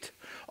hate,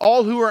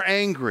 all who are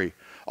angry,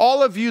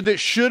 all of you that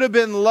should have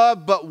been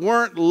loved but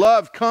weren't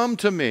loved, come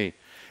to me,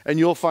 and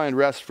you'll find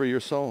rest for your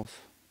souls.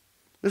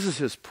 This is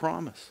his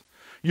promise.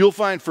 You'll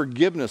find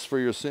forgiveness for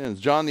your sins.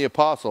 John the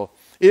Apostle,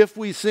 if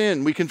we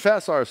sin, we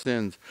confess our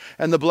sins,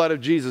 and the blood of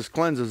Jesus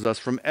cleanses us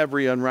from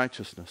every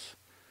unrighteousness.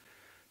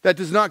 That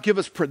does not give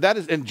us,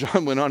 and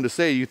John went on to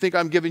say, you think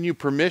I'm giving you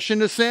permission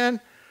to sin?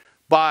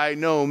 By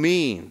no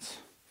means.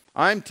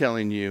 I'm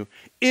telling you,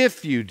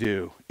 if you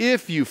do,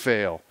 if you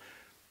fail,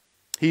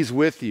 he's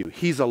with you.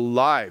 He's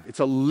alive. It's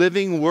a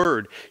living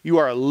word. He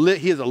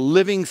is a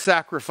living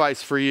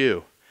sacrifice for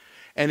you.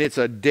 And it's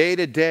a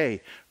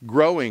day-to-day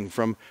growing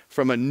from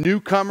a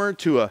newcomer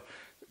to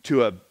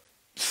a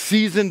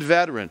seasoned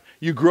veteran.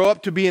 You grow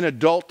up to be an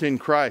adult in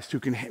Christ who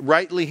can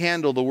rightly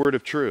handle the word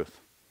of truth.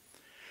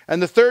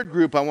 And the third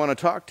group I want to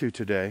talk to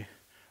today,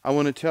 I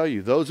want to tell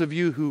you, those of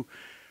you who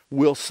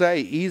will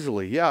say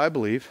easily, yeah, I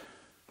believe,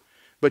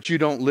 but you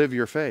don't live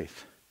your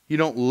faith. You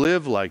don't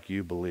live like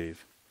you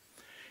believe.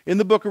 In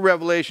the book of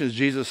Revelations,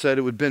 Jesus said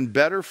it would have been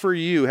better for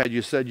you had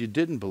you said you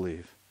didn't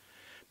believe.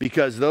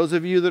 Because those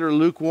of you that are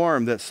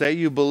lukewarm, that say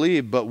you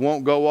believe but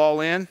won't go all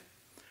in,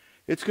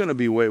 it's going to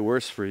be way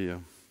worse for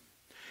you.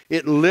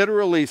 It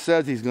literally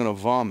says he's going to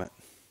vomit.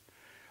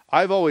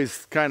 I've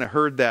always kind of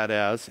heard that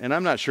as, and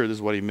I'm not sure this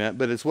is what he meant,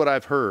 but it's what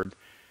I've heard,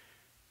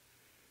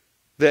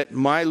 that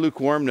my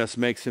lukewarmness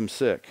makes him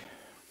sick.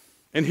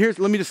 And let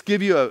me just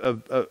give you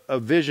a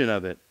vision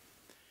of it.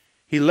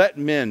 He let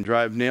men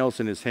drive nails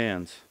in his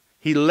hands.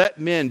 He let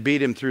men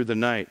beat him through the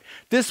night.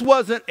 This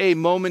wasn't a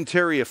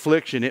momentary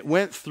affliction. It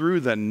went through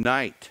the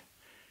night.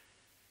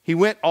 He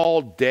went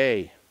all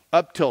day,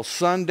 up till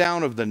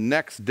sundown of the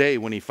next day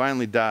when he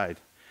finally died.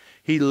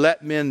 He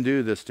let men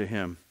do this to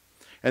him.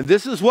 And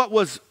this is what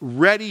was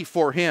ready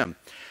for him.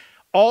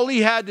 All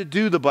he had to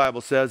do, the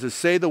Bible says, is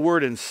say the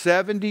word, and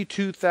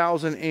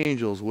 72,000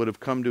 angels would have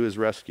come to his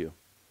rescue.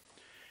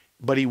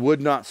 But he would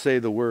not say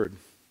the word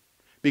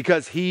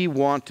because he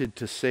wanted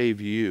to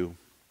save you.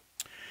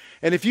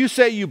 And if you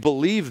say you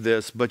believe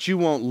this, but you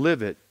won't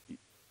live it,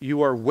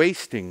 you are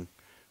wasting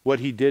what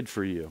he did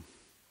for you.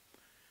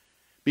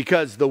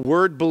 Because the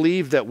word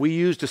believe that we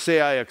use to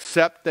say I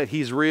accept that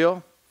he's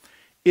real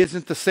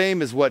isn't the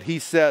same as what he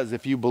says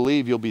if you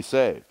believe you'll be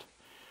saved.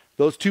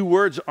 Those two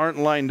words aren't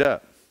lined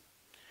up.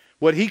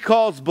 What he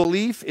calls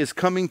belief is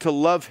coming to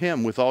love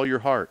him with all your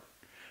heart,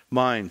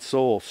 mind,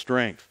 soul,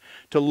 strength.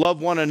 To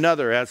love one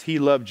another as he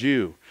loved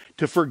you.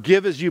 To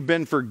forgive as you've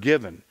been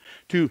forgiven.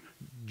 To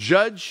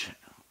judge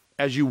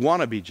as you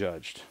want to be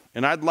judged.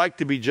 And I'd like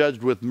to be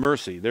judged with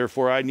mercy.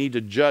 Therefore, I need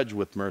to judge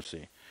with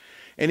mercy.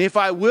 And if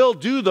I will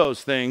do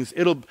those things,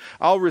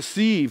 I'll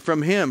receive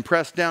from him,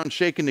 pressed down,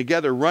 shaken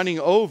together, running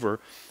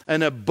over,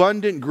 an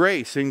abundant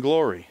grace in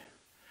glory.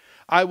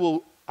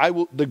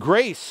 The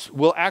grace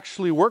will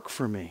actually work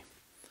for me.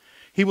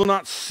 He will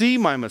not see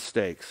my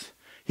mistakes.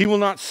 He will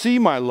not see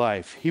my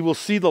life. He will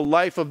see the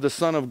life of the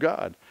Son of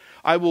God.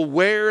 I will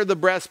wear the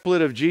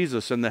breastplate of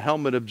Jesus and the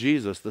helmet of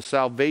Jesus, the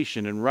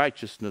salvation and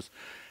righteousness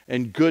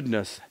and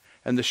goodness.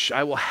 And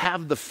I will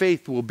have the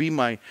faith will be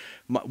my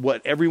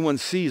what everyone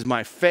sees,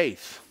 my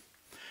faith.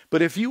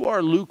 But if you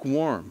are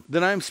lukewarm,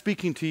 then I'm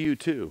speaking to you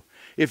too.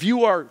 If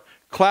you are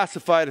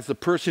classified as a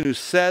person who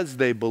says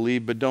they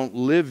believe but don't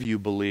live you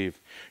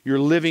believe, you're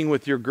living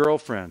with your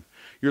girlfriend,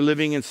 you're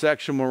living in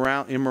sexual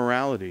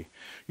immorality,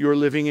 you're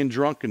living in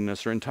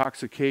drunkenness or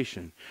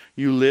intoxication,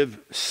 you live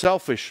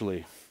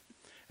selfishly,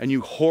 and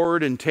you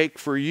hoard and take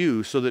for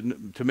you so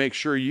that to make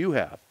sure you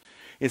have,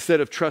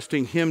 instead of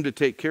trusting him to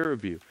take care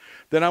of you,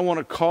 then I want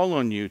to call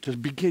on you to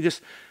begin,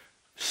 just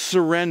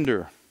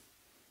surrender.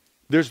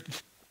 There's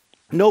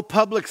no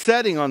public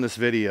setting on this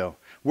video.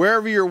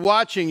 Wherever you're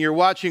watching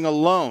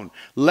alone.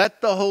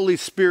 Let the Holy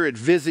Spirit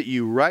visit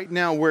you right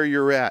now where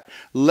you're at.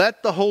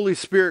 Let the Holy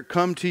Spirit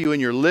come to you in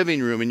your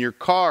living room, in your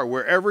car,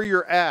 wherever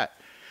you're at.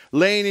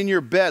 Laying in your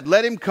bed.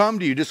 Let him come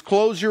to you. Just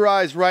close your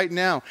eyes right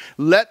now.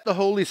 Let the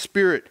Holy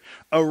Spirit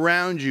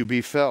around you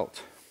be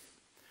felt.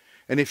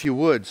 And if you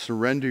would,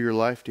 surrender your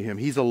life to him.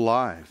 He's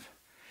alive.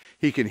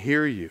 He can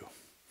hear you.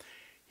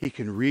 He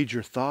can read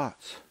your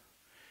thoughts.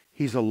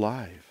 He's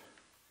alive.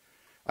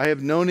 I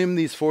have known him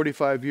these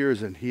 45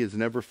 years and he has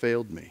never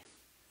failed me.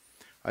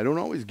 I don't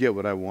always get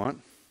what I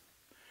want.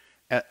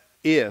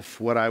 If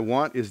what I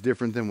want is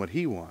different than what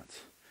he wants.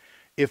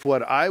 If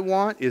what I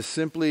want is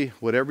simply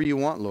whatever you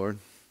want, Lord,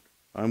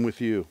 I'm with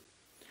you.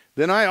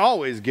 Then I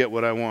always get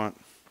what I want.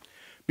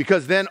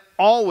 Because then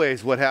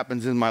always what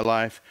happens in my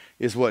life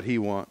is what he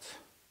wants.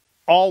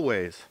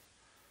 Always.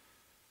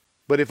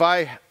 But if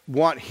I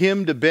want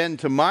him to bend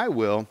to my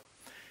will,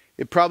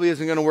 it probably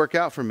isn't going to work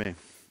out for me.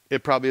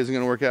 It probably isn't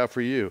going to work out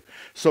for you.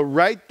 So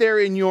right there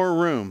in your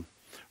room,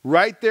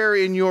 right there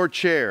in your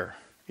chair,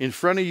 in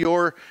front of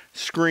your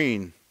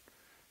screen,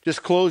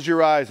 just close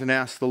your eyes and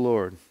ask the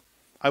Lord,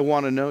 I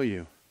want to know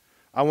you.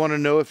 I want to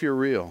know if you're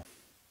real.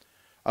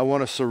 I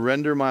want to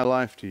surrender my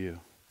life to you.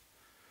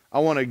 I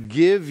want to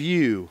give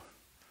you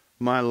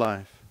my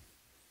life.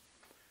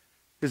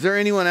 Is there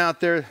anyone out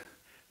there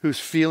who's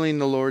feeling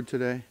the Lord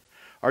today?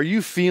 Are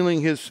you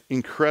feeling his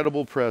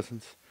incredible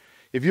presence?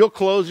 If you'll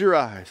close your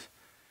eyes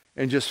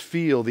and just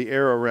feel the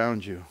air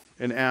around you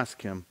and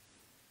ask him,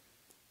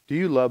 do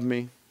you love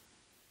me?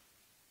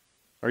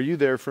 Are you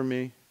there for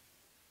me?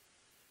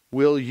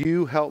 Will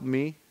you help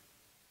me?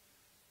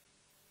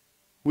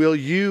 Will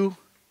you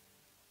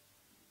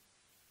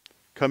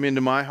come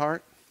into my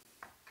heart?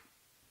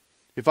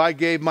 If I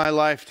gave my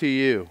life to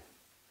you,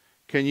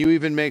 can you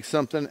even make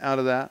something out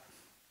of that?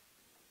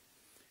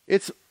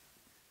 It's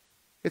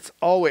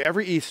always,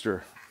 every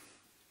Easter,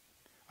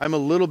 I'm a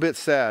little bit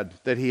sad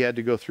that he had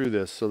to go through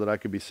this so that I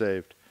could be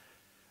saved.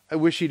 I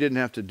wish he didn't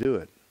have to do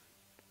it.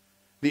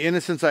 The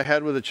innocence I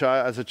had with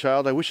as a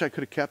child, I wish I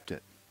could have kept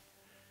it.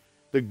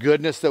 The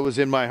goodness that was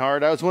in my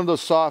heart, I was one of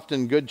those soft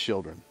and good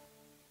children.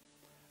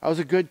 I was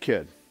a good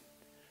kid.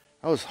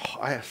 I was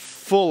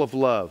full of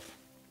love.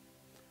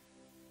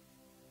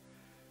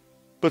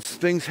 But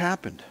things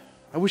happened.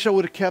 I wish I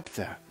would have kept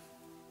that.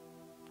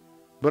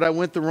 But I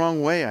went the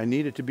wrong way. I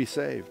needed to be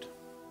saved.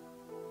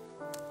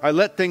 I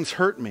let things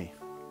hurt me.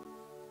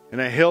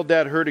 And I held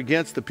that hurt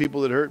against the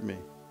people that hurt me.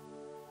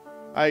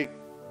 I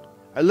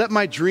let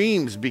my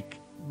dreams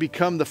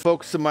become the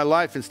focus of my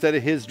life instead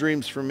of his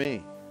dreams for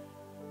me.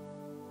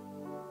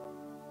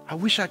 I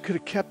wish I could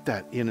have kept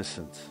that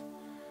innocence.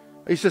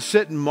 I used to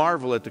sit and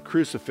marvel at the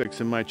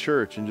crucifix in my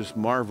church and just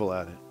marvel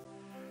at it.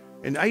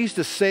 And I used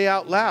to say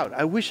out loud,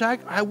 I wish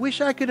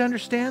I could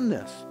understand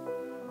this.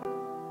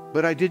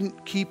 But I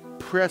didn't keep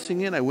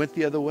pressing in. I went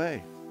the other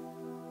way.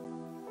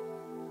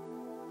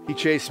 He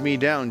chased me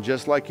down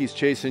just like he's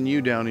chasing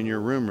you down in your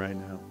room right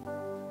now.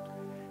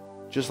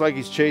 Just like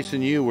he's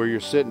chasing you where you're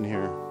sitting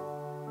here,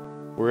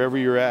 wherever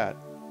you're at.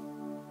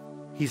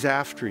 He's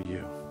after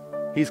you.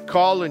 He's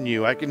calling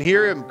you. I can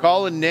hear him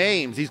calling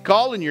names. He's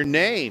calling your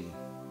name.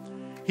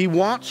 He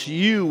wants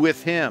you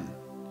with him,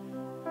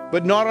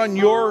 but not on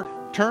your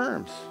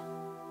terms.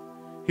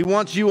 He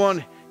wants you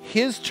on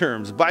his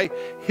terms, by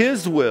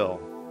his will,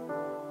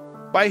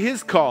 by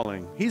his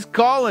calling. He's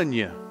calling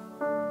you.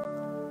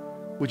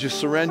 Would you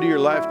surrender your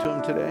life to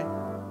him today?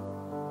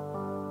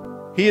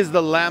 He is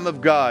the Lamb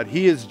of God.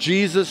 He is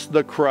Jesus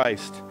the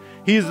Christ.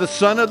 He is the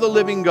Son of the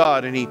living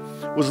God, and he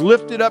was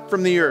lifted up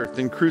from the earth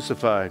and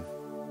crucified.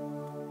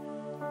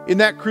 In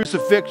that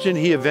crucifixion,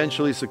 he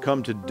eventually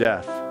succumbed to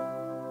death.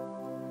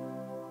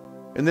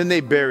 And then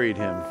they buried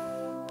him,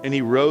 and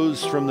he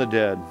rose from the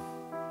dead.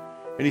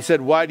 And he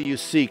said, "Why do you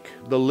seek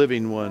the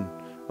living one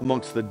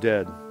amongst the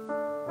dead?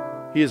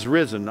 He is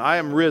risen. I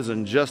am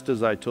risen, just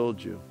as I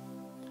told you."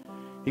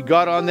 He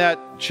got on that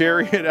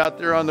chariot out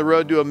there on the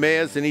road to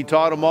Emmaus, and he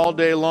taught them all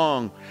day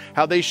long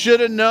how they should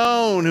have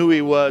known who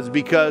he was,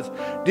 because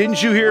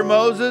didn't you hear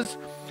Moses?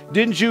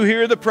 Didn't you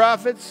hear the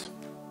prophets?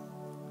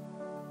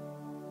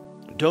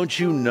 Don't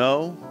you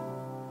know?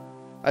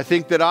 I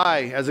think that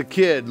I, as a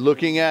kid,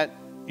 looking at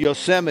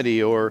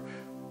Yosemite or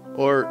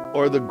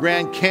the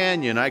Grand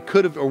Canyon, I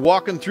could have, or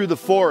walking through the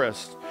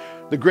forest,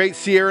 the great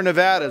Sierra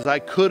Nevadas, I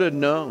could have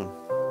known.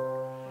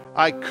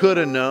 I could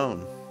have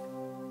known.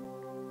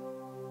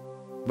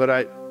 But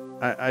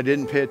I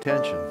didn't pay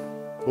attention.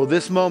 Well,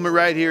 this moment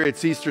right here,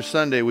 it's Easter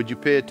Sunday. Would you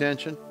pay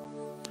attention?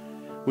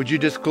 Would you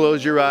just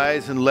close your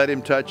eyes and let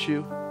him touch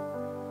you?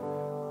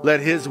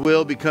 Let his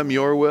will become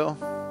your will.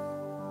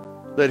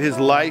 Let his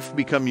life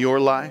become your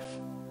life.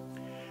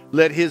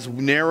 Let his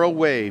narrow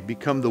way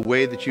become the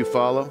way that you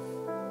follow.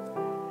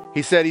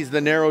 He said he's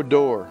the narrow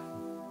door.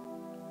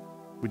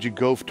 Would you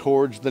go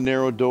towards the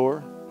narrow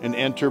door and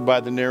enter by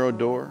the narrow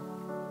door?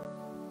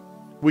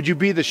 Would you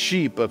be the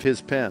sheep of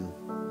his pen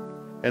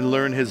and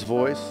learn his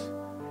voice?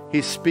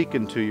 He's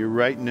speaking to you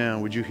right now.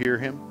 Would you hear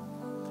him?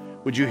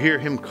 Would you hear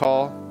him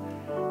call?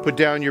 Put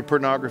down your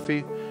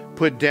pornography.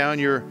 Put down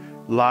your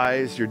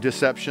lies, your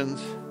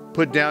deceptions.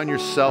 Put down your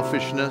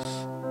selfishness.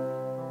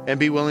 And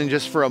be willing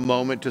just for a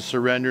moment to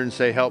surrender and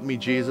say, "Help me,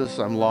 Jesus,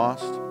 I'm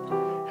lost.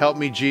 Help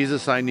me,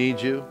 Jesus, I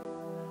need you."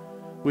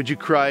 Would you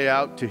cry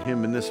out to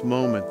him in this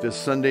moment, this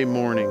Sunday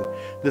morning,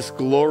 this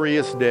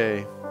glorious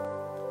day?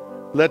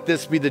 Let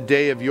this be the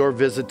day of your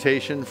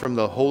visitation from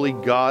the holy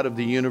God of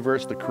the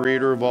universe, the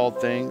creator of all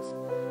things.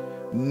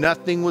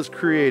 Nothing was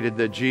created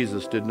that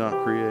Jesus did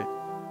not create.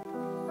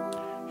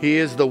 He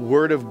is the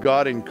Word of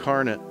God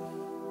incarnate.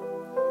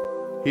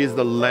 He is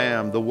the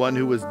Lamb, the one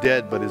who was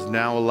dead but is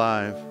now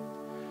alive.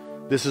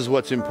 This is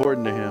what's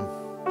important to him,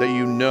 that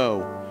you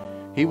know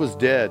he was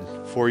dead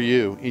for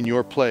you in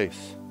your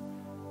place,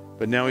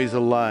 but now he's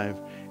alive.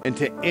 And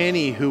to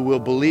any who will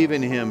believe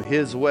in him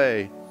his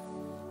way,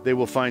 they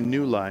will find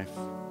new life,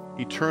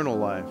 eternal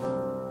life.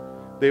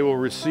 They will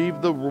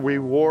receive the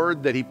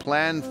reward that he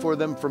planned for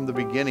them from the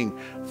beginning,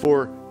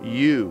 for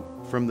you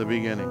from the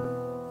beginning.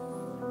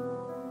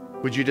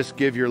 Would you just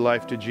give your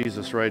life to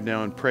Jesus right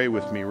now and pray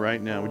with me right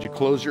now? Would you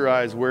close your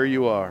eyes where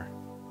you are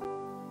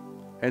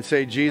and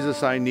say,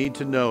 "Jesus, I need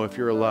to know if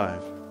you're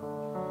alive.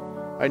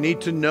 I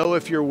need to know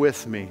if you're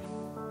with me."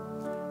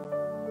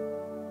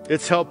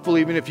 It's helpful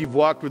even if you've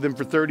walked with him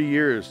for 30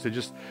 years to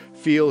just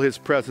feel his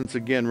presence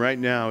again right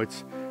now.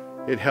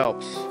 It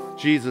helps.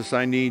 Jesus,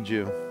 I need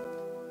you.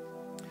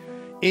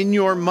 In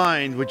your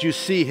mind, would you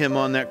see him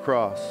on that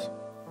cross?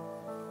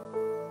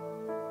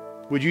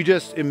 Would you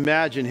just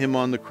imagine him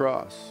on the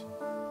cross?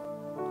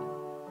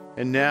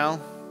 And now,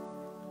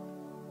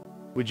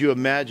 would you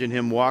imagine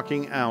him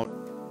walking out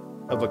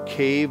of a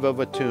cave of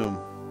a tomb?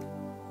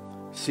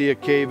 See a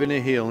cave in a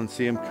hill and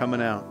see him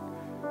coming out.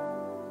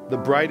 The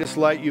brightest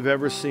light you've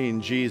ever seen,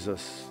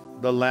 Jesus,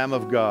 the Lamb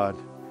of God.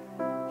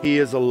 He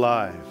is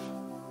alive.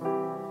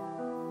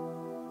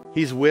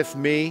 He's with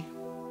me.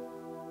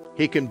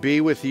 He can be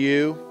with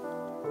you.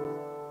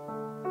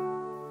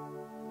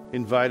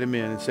 Invite him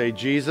in and say,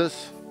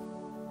 "Jesus,"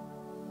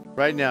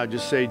 right now,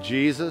 just say,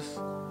 "Jesus,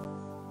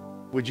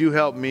 would you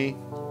help me?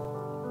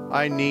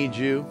 I need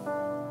you.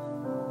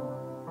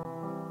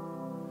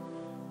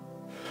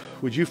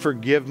 Would you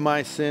forgive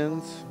my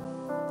sins?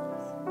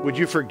 Would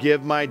you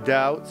forgive my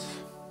doubts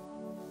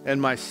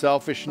and my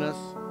selfishness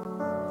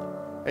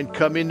and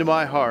come into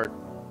my heart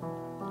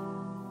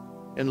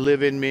and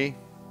live in me?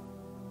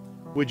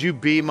 Would you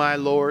be my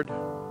Lord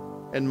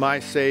and my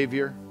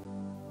Savior?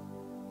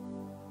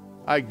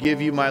 I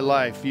give you my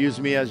life. Use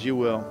me as you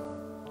will."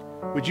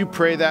 Would you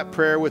pray that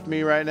prayer with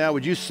me right now?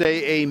 Would you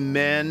say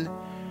amen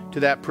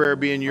to that prayer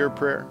being your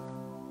prayer?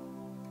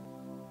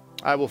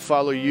 I will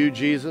follow you,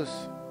 Jesus.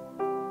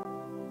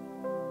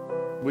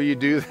 Will you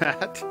do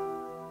that?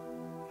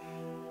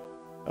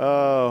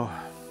 Oh,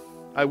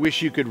 I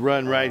wish you could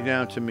run right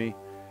now to me,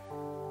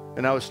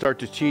 and I would start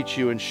to teach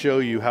you and show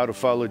you how to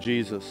follow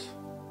Jesus.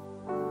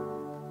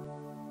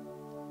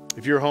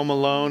 If you're home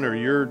alone or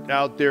you're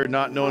out there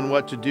not knowing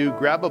what to do,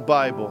 grab a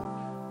Bible.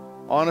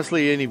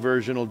 Honestly, any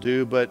version will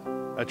do, but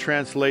a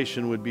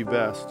translation would be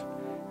best.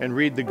 And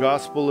read the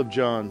Gospel of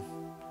John.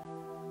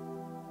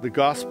 The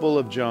Gospel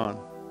of John.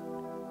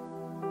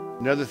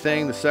 Another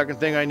thing, the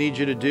second thing I need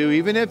you to do,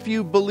 even if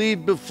you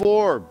believed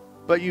before,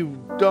 but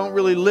you don't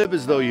really live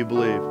as though you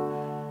believe,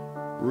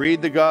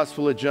 read the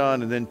Gospel of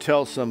John and then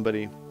tell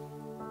somebody,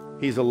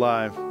 he's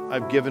alive.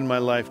 I've given my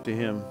life to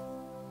him.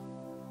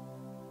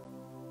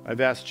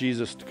 I've asked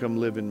Jesus to come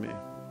live in me.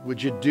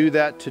 Would you do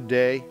that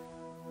today?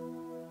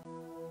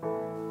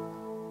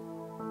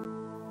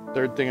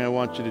 Third thing I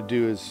want you to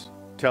do is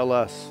tell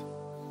us.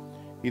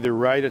 Either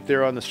write it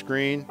there on the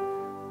screen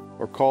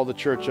or call the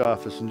church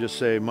office and just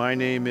say, my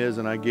name is,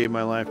 and I gave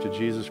my life to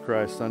Jesus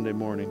Christ Sunday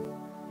morning.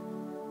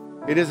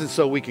 It isn't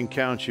so we can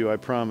count you, I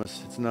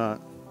promise. It's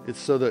not. It's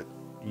so that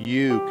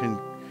you can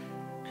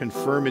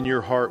confirm in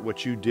your heart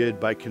what you did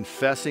by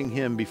confessing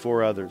him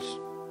before others.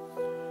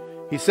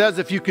 He says,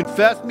 if you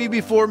confess me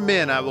before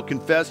men, I will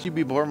confess you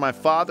before my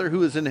Father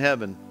who is in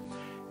heaven.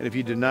 And if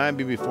you deny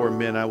me before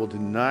men, I will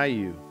deny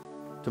you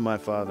to my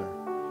Father.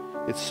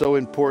 It's so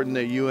important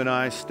that you and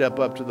I step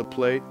up to the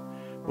plate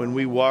when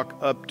we walk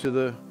up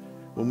to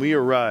when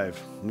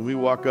we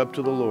walk up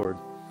to the Lord,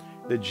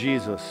 that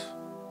Jesus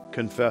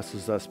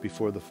confesses us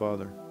before the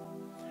Father.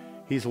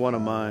 He's one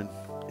of mine.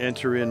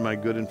 Enter in, my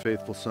good and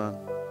faithful son,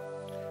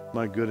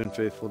 my good and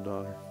faithful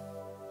daughter.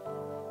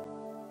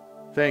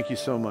 Thank you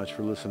so much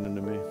for listening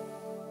to me.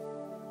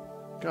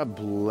 God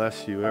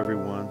bless you,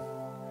 everyone.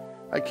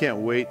 I can't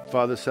wait,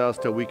 Father's House,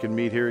 till we can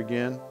meet here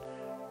again.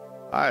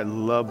 I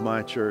love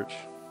my church.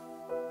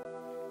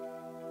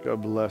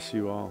 God bless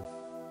you all.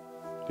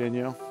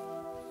 Danielle?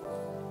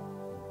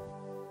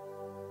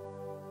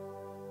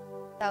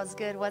 That was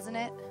good, wasn't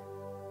it?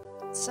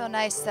 It's so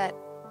nice that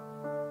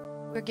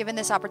we're given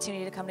this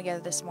opportunity to come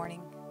together this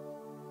morning.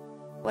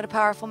 What a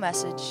powerful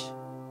message.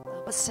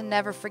 Help us to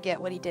never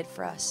forget what he did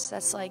for us.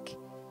 That's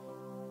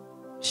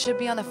should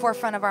be on the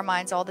forefront of our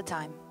minds all the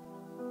time.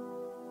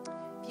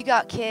 If you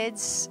got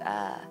kids,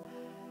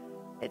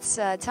 it's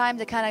time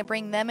to kind of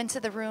bring them into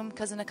the room,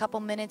 because in a couple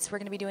minutes we're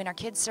going to be doing our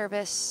kids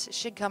service. It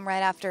should come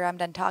right after I'm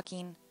done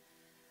talking.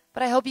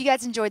 But I hope you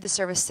guys enjoyed the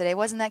service today.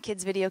 Wasn't that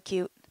kids' video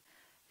cute?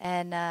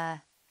 And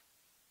I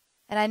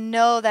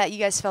know that you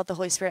guys felt the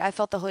Holy Spirit. I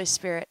felt the Holy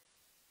Spirit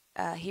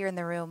here in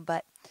the room.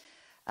 But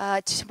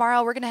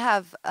tomorrow we're going to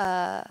have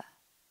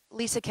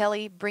Lisa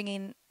Kelly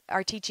bringing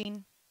our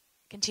teaching,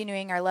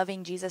 continuing our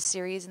Loving Jesus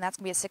series, and that's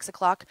going to be at 6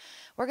 o'clock.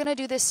 We're going to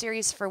do this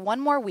series for one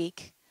more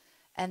week,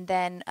 and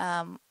then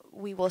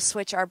we will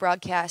switch our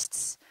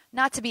broadcasts,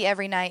 not to be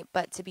every night,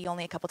 but to be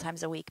only a couple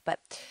times a week. But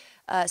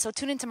so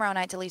tune in tomorrow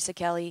night to Lisa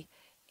Kelly,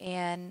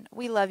 and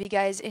we love you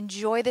guys.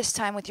 Enjoy this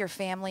time with your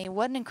family.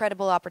 What an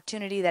incredible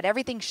opportunity that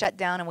everything's shut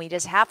down, and we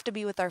just have to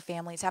be with our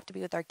families, have to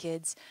be with our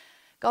kids.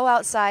 Go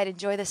outside,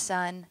 enjoy the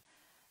sun,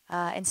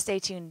 and stay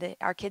tuned.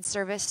 Our kids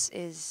service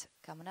is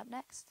coming up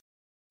next.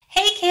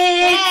 Hey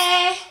kids!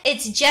 Hey!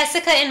 It's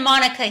Jessica and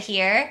Monica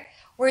here.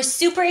 We're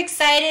super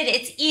excited.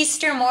 It's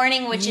Easter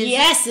morning, which is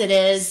yes, it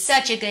is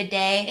such a good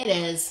day. It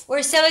is.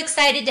 We're so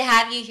excited to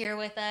have you here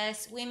with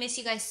us. We miss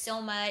you guys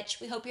so much.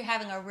 We hope you're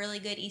having a really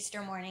good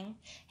Easter morning.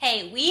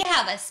 Hey, we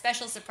have a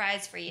special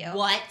surprise for you.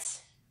 What?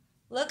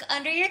 Look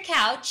under your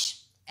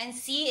couch and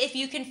see if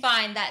you can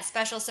find that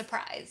special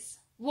surprise.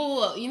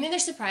 Whoa. You mean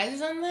there's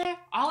surprises on there?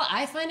 All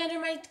I find under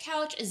my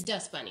couch is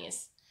dust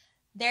bunnies.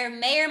 There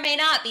may or may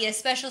not be a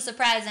special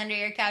surprise under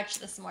your couch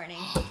this morning,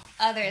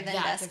 other than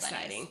That's dust bunnies.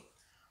 exciting.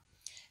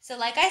 So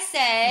like I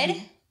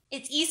said,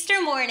 it's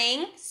Easter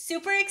morning,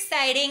 super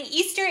exciting.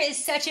 Easter is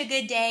such a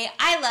good day.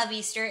 I love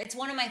Easter. It's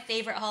one of my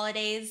favorite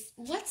holidays.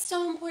 What's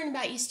so important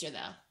about Easter,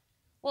 though?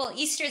 Well,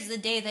 Easter is the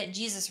day that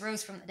Jesus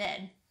rose from the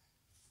dead.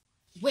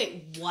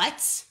 Wait,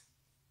 what?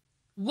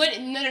 What?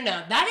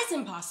 No. That is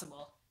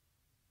impossible.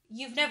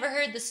 You've never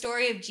heard the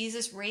story of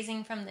Jesus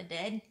raising from the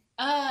dead?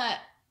 I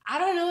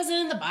don't know. Is it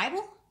in the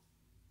Bible?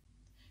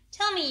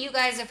 Tell me you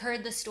guys have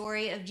heard the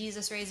story of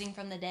Jesus raising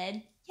from the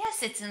dead.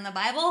 Yes, it's in the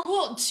Bible.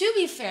 Well, to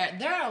be fair,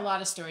 there are a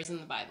lot of stories in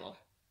the Bible.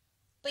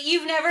 But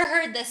you've never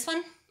heard this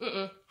one?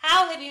 Mm-mm.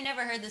 How have you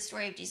never heard the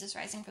story of Jesus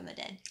rising from the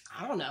dead?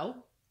 I don't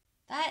know.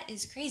 That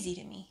is crazy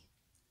to me.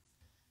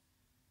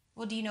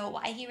 Well, do you know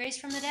why he raised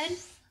from the dead?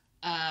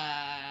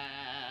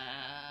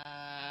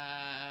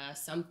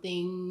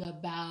 Something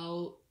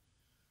about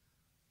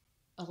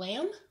a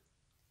lamb?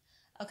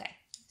 Okay,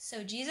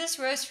 so Jesus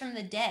rose from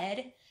the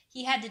dead.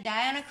 He had to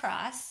die on a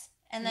cross,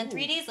 and then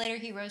 3 days later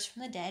he rose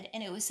from the dead,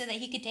 and it was so that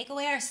he could take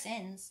away our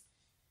sins.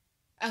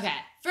 Okay,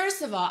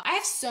 first of all, I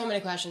have so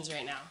many questions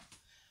right now.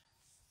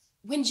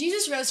 When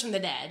Jesus rose from the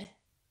dead,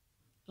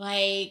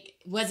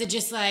 was it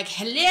just like,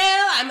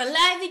 hello, I'm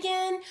alive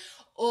again?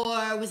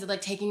 Or was it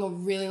like taking a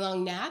really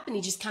long nap and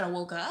he just kind of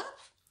woke up?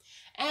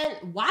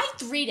 And why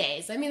 3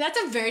 days? I mean, that's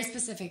a very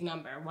specific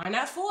number. Why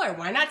not 4?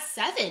 Why not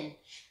 7?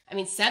 I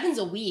mean, 7's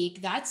a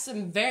week. That's a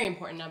very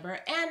important number.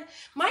 And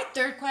my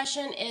third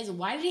question is,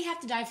 why did he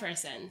have to die for our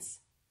sins?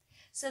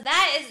 So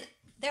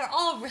they're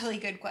all really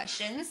good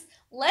questions.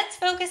 Let's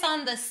focus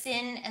on the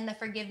sin and the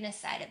forgiveness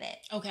side of it.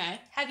 Okay.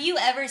 Have you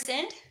ever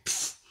sinned?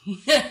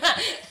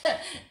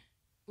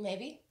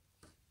 Maybe.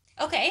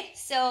 Okay,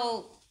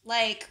 so,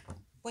 like,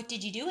 what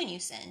did you do when you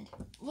sinned?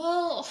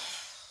 Well,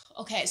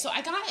 okay, so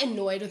I got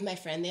annoyed with my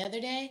friend the other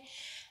day,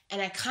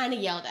 and I kind of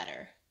yelled at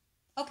her.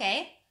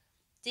 Okay.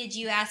 Did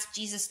you ask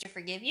Jesus to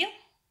forgive you?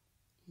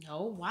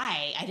 No,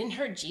 why? I didn't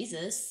hurt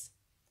Jesus.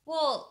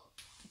 Well,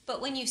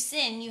 but when you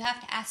sin, you have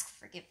to ask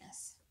for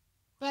forgiveness.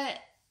 But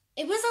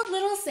it was a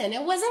little sin.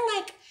 It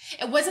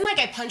wasn't like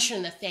I punched her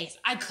in the face.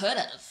 I could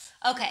have.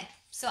 Okay,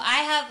 so I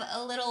have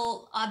a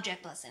little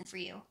object lesson for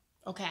you.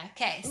 Okay.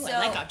 Okay, Ooh, so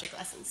I like object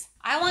lessons.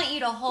 I want you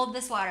to hold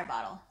this water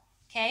bottle,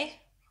 okay?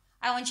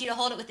 I want you to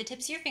hold it with the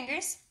tips of your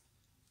fingers.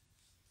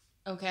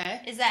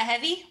 Okay. Is that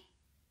heavy?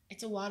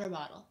 It's a water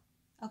bottle.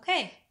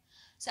 Okay.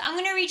 So I'm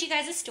going to read you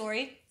guys a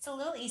story. It's a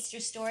little Easter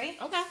story.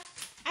 Okay.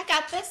 I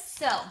got this.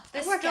 So,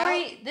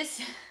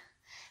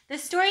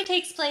 this story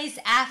takes place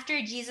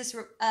after Jesus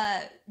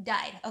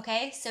died,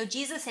 okay? So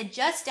Jesus had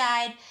just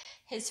died.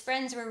 His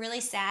friends were really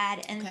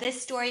sad, and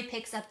this story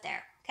picks up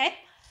there, okay?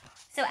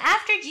 So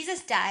after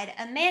Jesus died,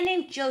 a man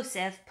named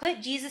Joseph put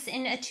Jesus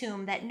in a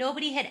tomb that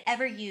nobody had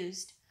ever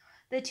used.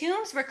 The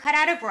tombs were cut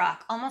out of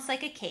rock, almost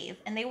like a cave,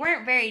 and they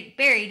weren't buried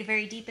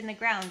very deep in the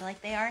ground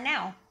like they are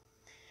now.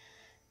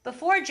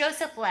 Before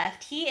Joseph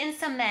left, he and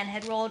some men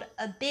had rolled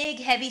a big,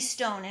 heavy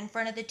stone in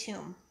front of the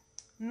tomb.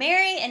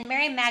 Mary and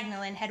Mary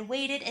Magdalene had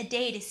waited a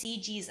day to see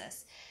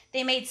Jesus.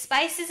 They made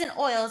spices and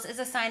oils as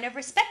a sign of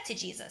respect to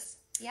Jesus.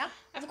 Yeah?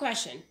 I have a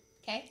question.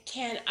 Okay.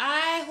 Can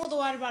I hold the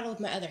water bottle with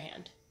my other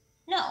hand?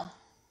 No.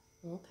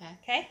 Okay.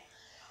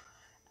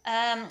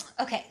 Okay.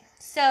 Okay.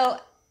 So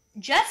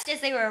just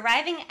as they were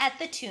arriving at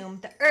the tomb,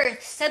 the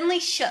earth suddenly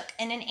shook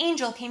and an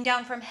angel came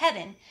down from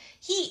heaven.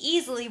 He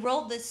easily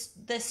rolled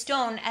the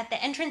stone at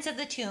the entrance of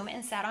the tomb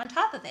and sat on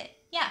top of it.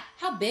 Yeah.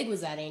 How big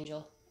was that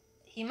angel?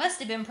 He must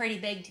have been pretty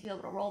big to be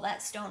able to roll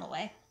that stone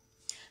away.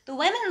 The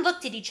women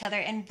looked at each other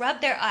and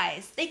rubbed their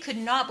eyes. They could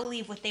not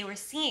believe what they were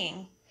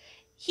seeing.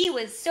 He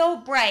was so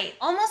bright,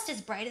 almost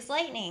as bright as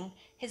lightning.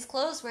 His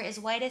clothes were as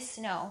white as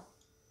snow.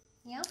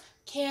 Yeah?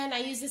 Can I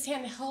use this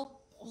hand to help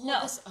hold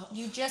No, this? Oh.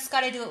 you just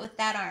got to do it with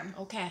that arm.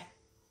 Okay.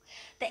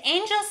 The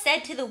angel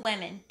said to the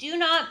women, "Do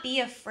not be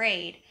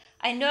afraid.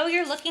 I know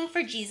you're looking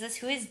for Jesus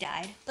who has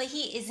died, but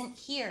he isn't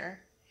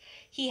here.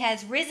 He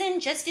has risen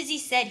just as he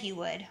said he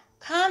would.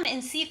 Come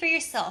and see for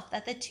yourself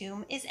that the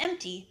tomb is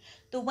empty."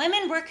 The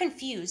women were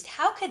confused.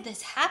 How could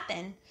this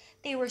happen?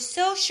 They were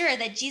so sure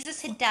that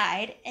Jesus had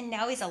died and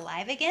now he's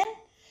alive again.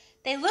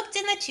 They looked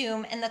in the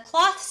tomb, and the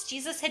cloths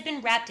Jesus had been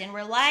wrapped in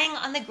were lying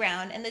on the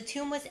ground, and the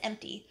tomb was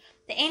empty.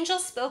 The angel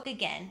spoke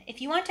again.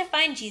 "If you want to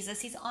find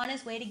Jesus, he's on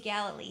his way to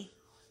Galilee."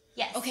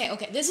 Yes.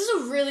 Okay. This is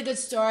a really good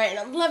story, and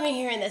I'm loving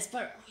hearing this,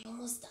 but we're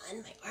almost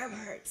done. My arm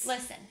hurts.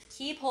 Listen,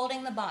 keep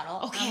holding the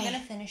bottle. Okay. I'm going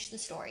to finish the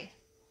story.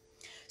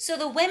 So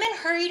the women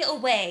hurried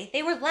away.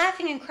 They were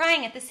laughing and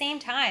crying at the same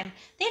time.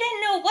 They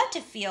didn't know what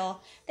to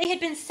feel. They had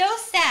been so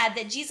sad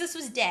that Jesus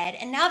was dead,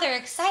 and now they're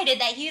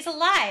excited that he's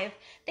alive.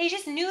 They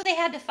just knew they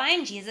had to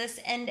find Jesus,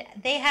 and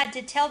they had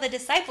to tell the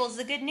disciples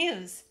the good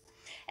news.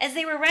 As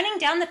they were running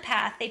down the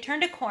path, they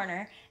turned a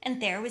corner,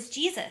 and there was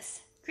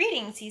Jesus.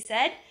 "Greetings," he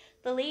said.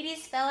 The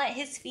ladies fell at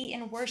his feet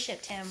and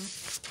worshipped him.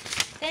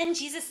 Then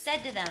Jesus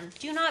said to them,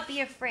 "Do not be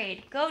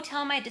afraid. Go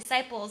tell my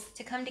disciples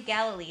to come to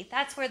Galilee.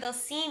 That's where they'll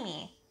see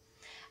me."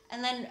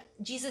 And then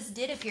Jesus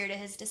did appear to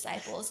his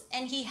disciples,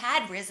 and he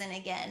had risen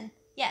again.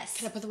 Yes.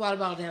 Can I put the water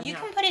bottle down You now?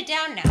 can put it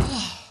down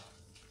now.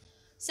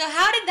 So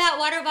how did that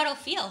water bottle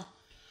feel?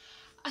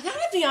 I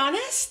gotta be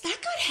honest,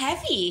 that got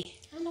heavy.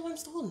 I don't know why I'm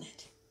still holding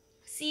it.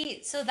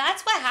 See, so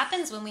that's what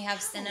happens when we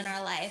have sin in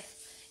our life.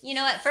 You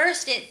know, at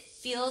first it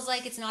feels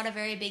like it's not a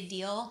very big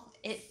deal.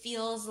 It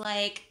feels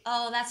like,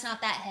 oh, that's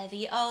not that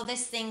heavy. Oh,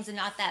 this thing's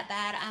not that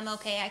bad. I'm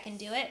okay, I can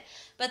do it.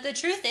 But the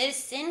truth is,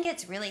 sin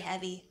gets really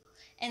heavy.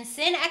 And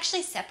sin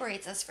actually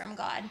separates us from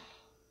God.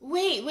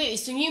 Wait,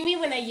 so you mean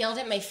when I yelled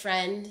at my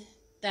friend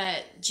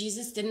that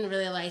Jesus didn't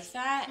really like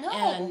that? No.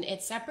 And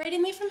it separated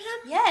me from him?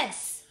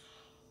 Yes.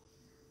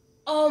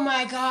 Oh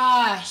my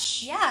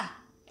gosh. Yeah.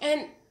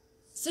 And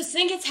so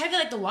sin gets heavy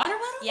like the water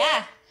bottle?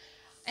 Yeah.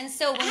 And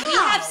so when we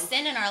have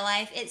sin in our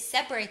life, it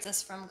separates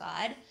us from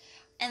God.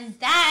 And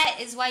that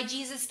is why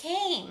Jesus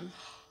came.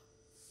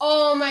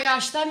 Oh my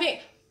gosh, that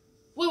makes...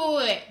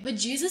 Wait. But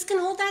Jesus can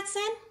hold that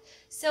sin?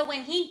 So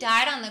when he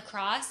died on the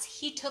cross,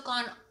 he took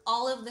on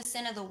all of the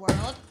sin of the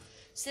world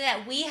so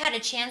that we had a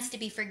chance to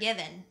be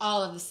forgiven.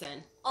 All of the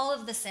sin. All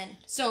of the sin.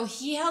 So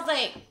he held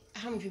like...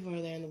 How many people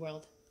are there in the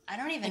world? I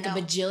don't even know. Like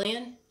a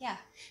bajillion? Yeah.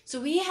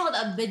 So he held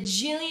a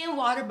bajillion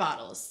water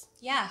bottles.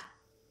 Yeah.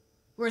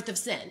 Worth of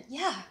sin.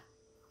 Yeah.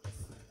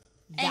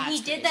 And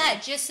he did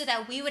that just so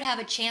that we would have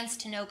a chance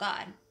to know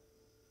God.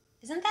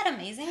 Isn't that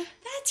amazing?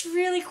 That's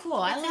really cool.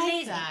 I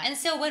like that. And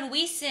so when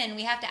we sin,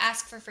 we have to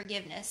ask for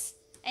forgiveness.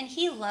 And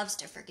he loves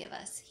to forgive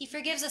us. He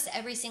forgives us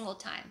every single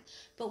time.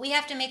 But we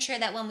have to make sure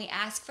that when we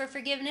ask for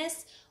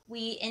forgiveness,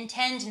 we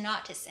intend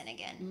not to sin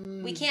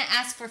again. We can't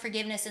ask for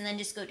forgiveness and then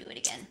just go do it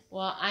again.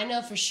 Well, I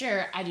know for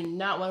sure I do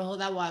not want to hold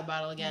that water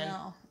bottle again.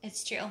 No,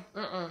 it's true.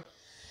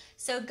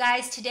 So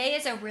guys, today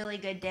is a really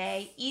good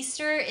day.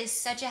 Easter is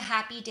such a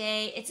happy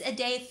day. It's a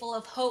day full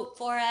of hope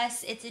for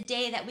us. It's a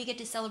day that we get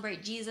to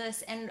celebrate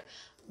Jesus, and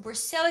we're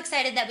so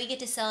excited that we get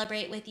to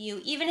celebrate with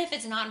you. Even if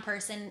it's not in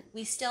person,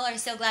 we still are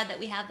so glad that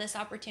we have this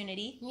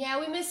opportunity. Yeah,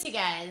 we miss you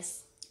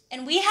guys.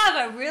 And we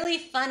have a really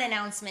fun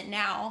announcement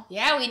now.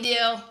 Yeah, we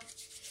do.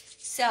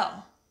 So,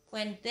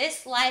 when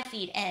this live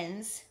feed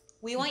ends,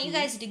 we want you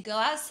guys to go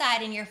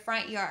outside in your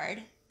front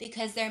yard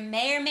because there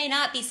may or may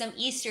not be some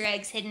Easter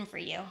eggs hidden for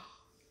you.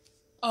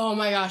 Oh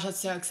my gosh, that's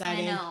so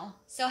exciting. I know.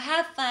 So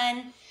have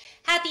fun.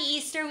 Happy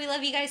Easter. We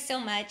love you guys so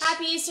much.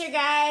 Happy Easter,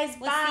 guys.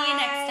 We'll Bye. see you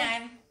next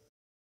time.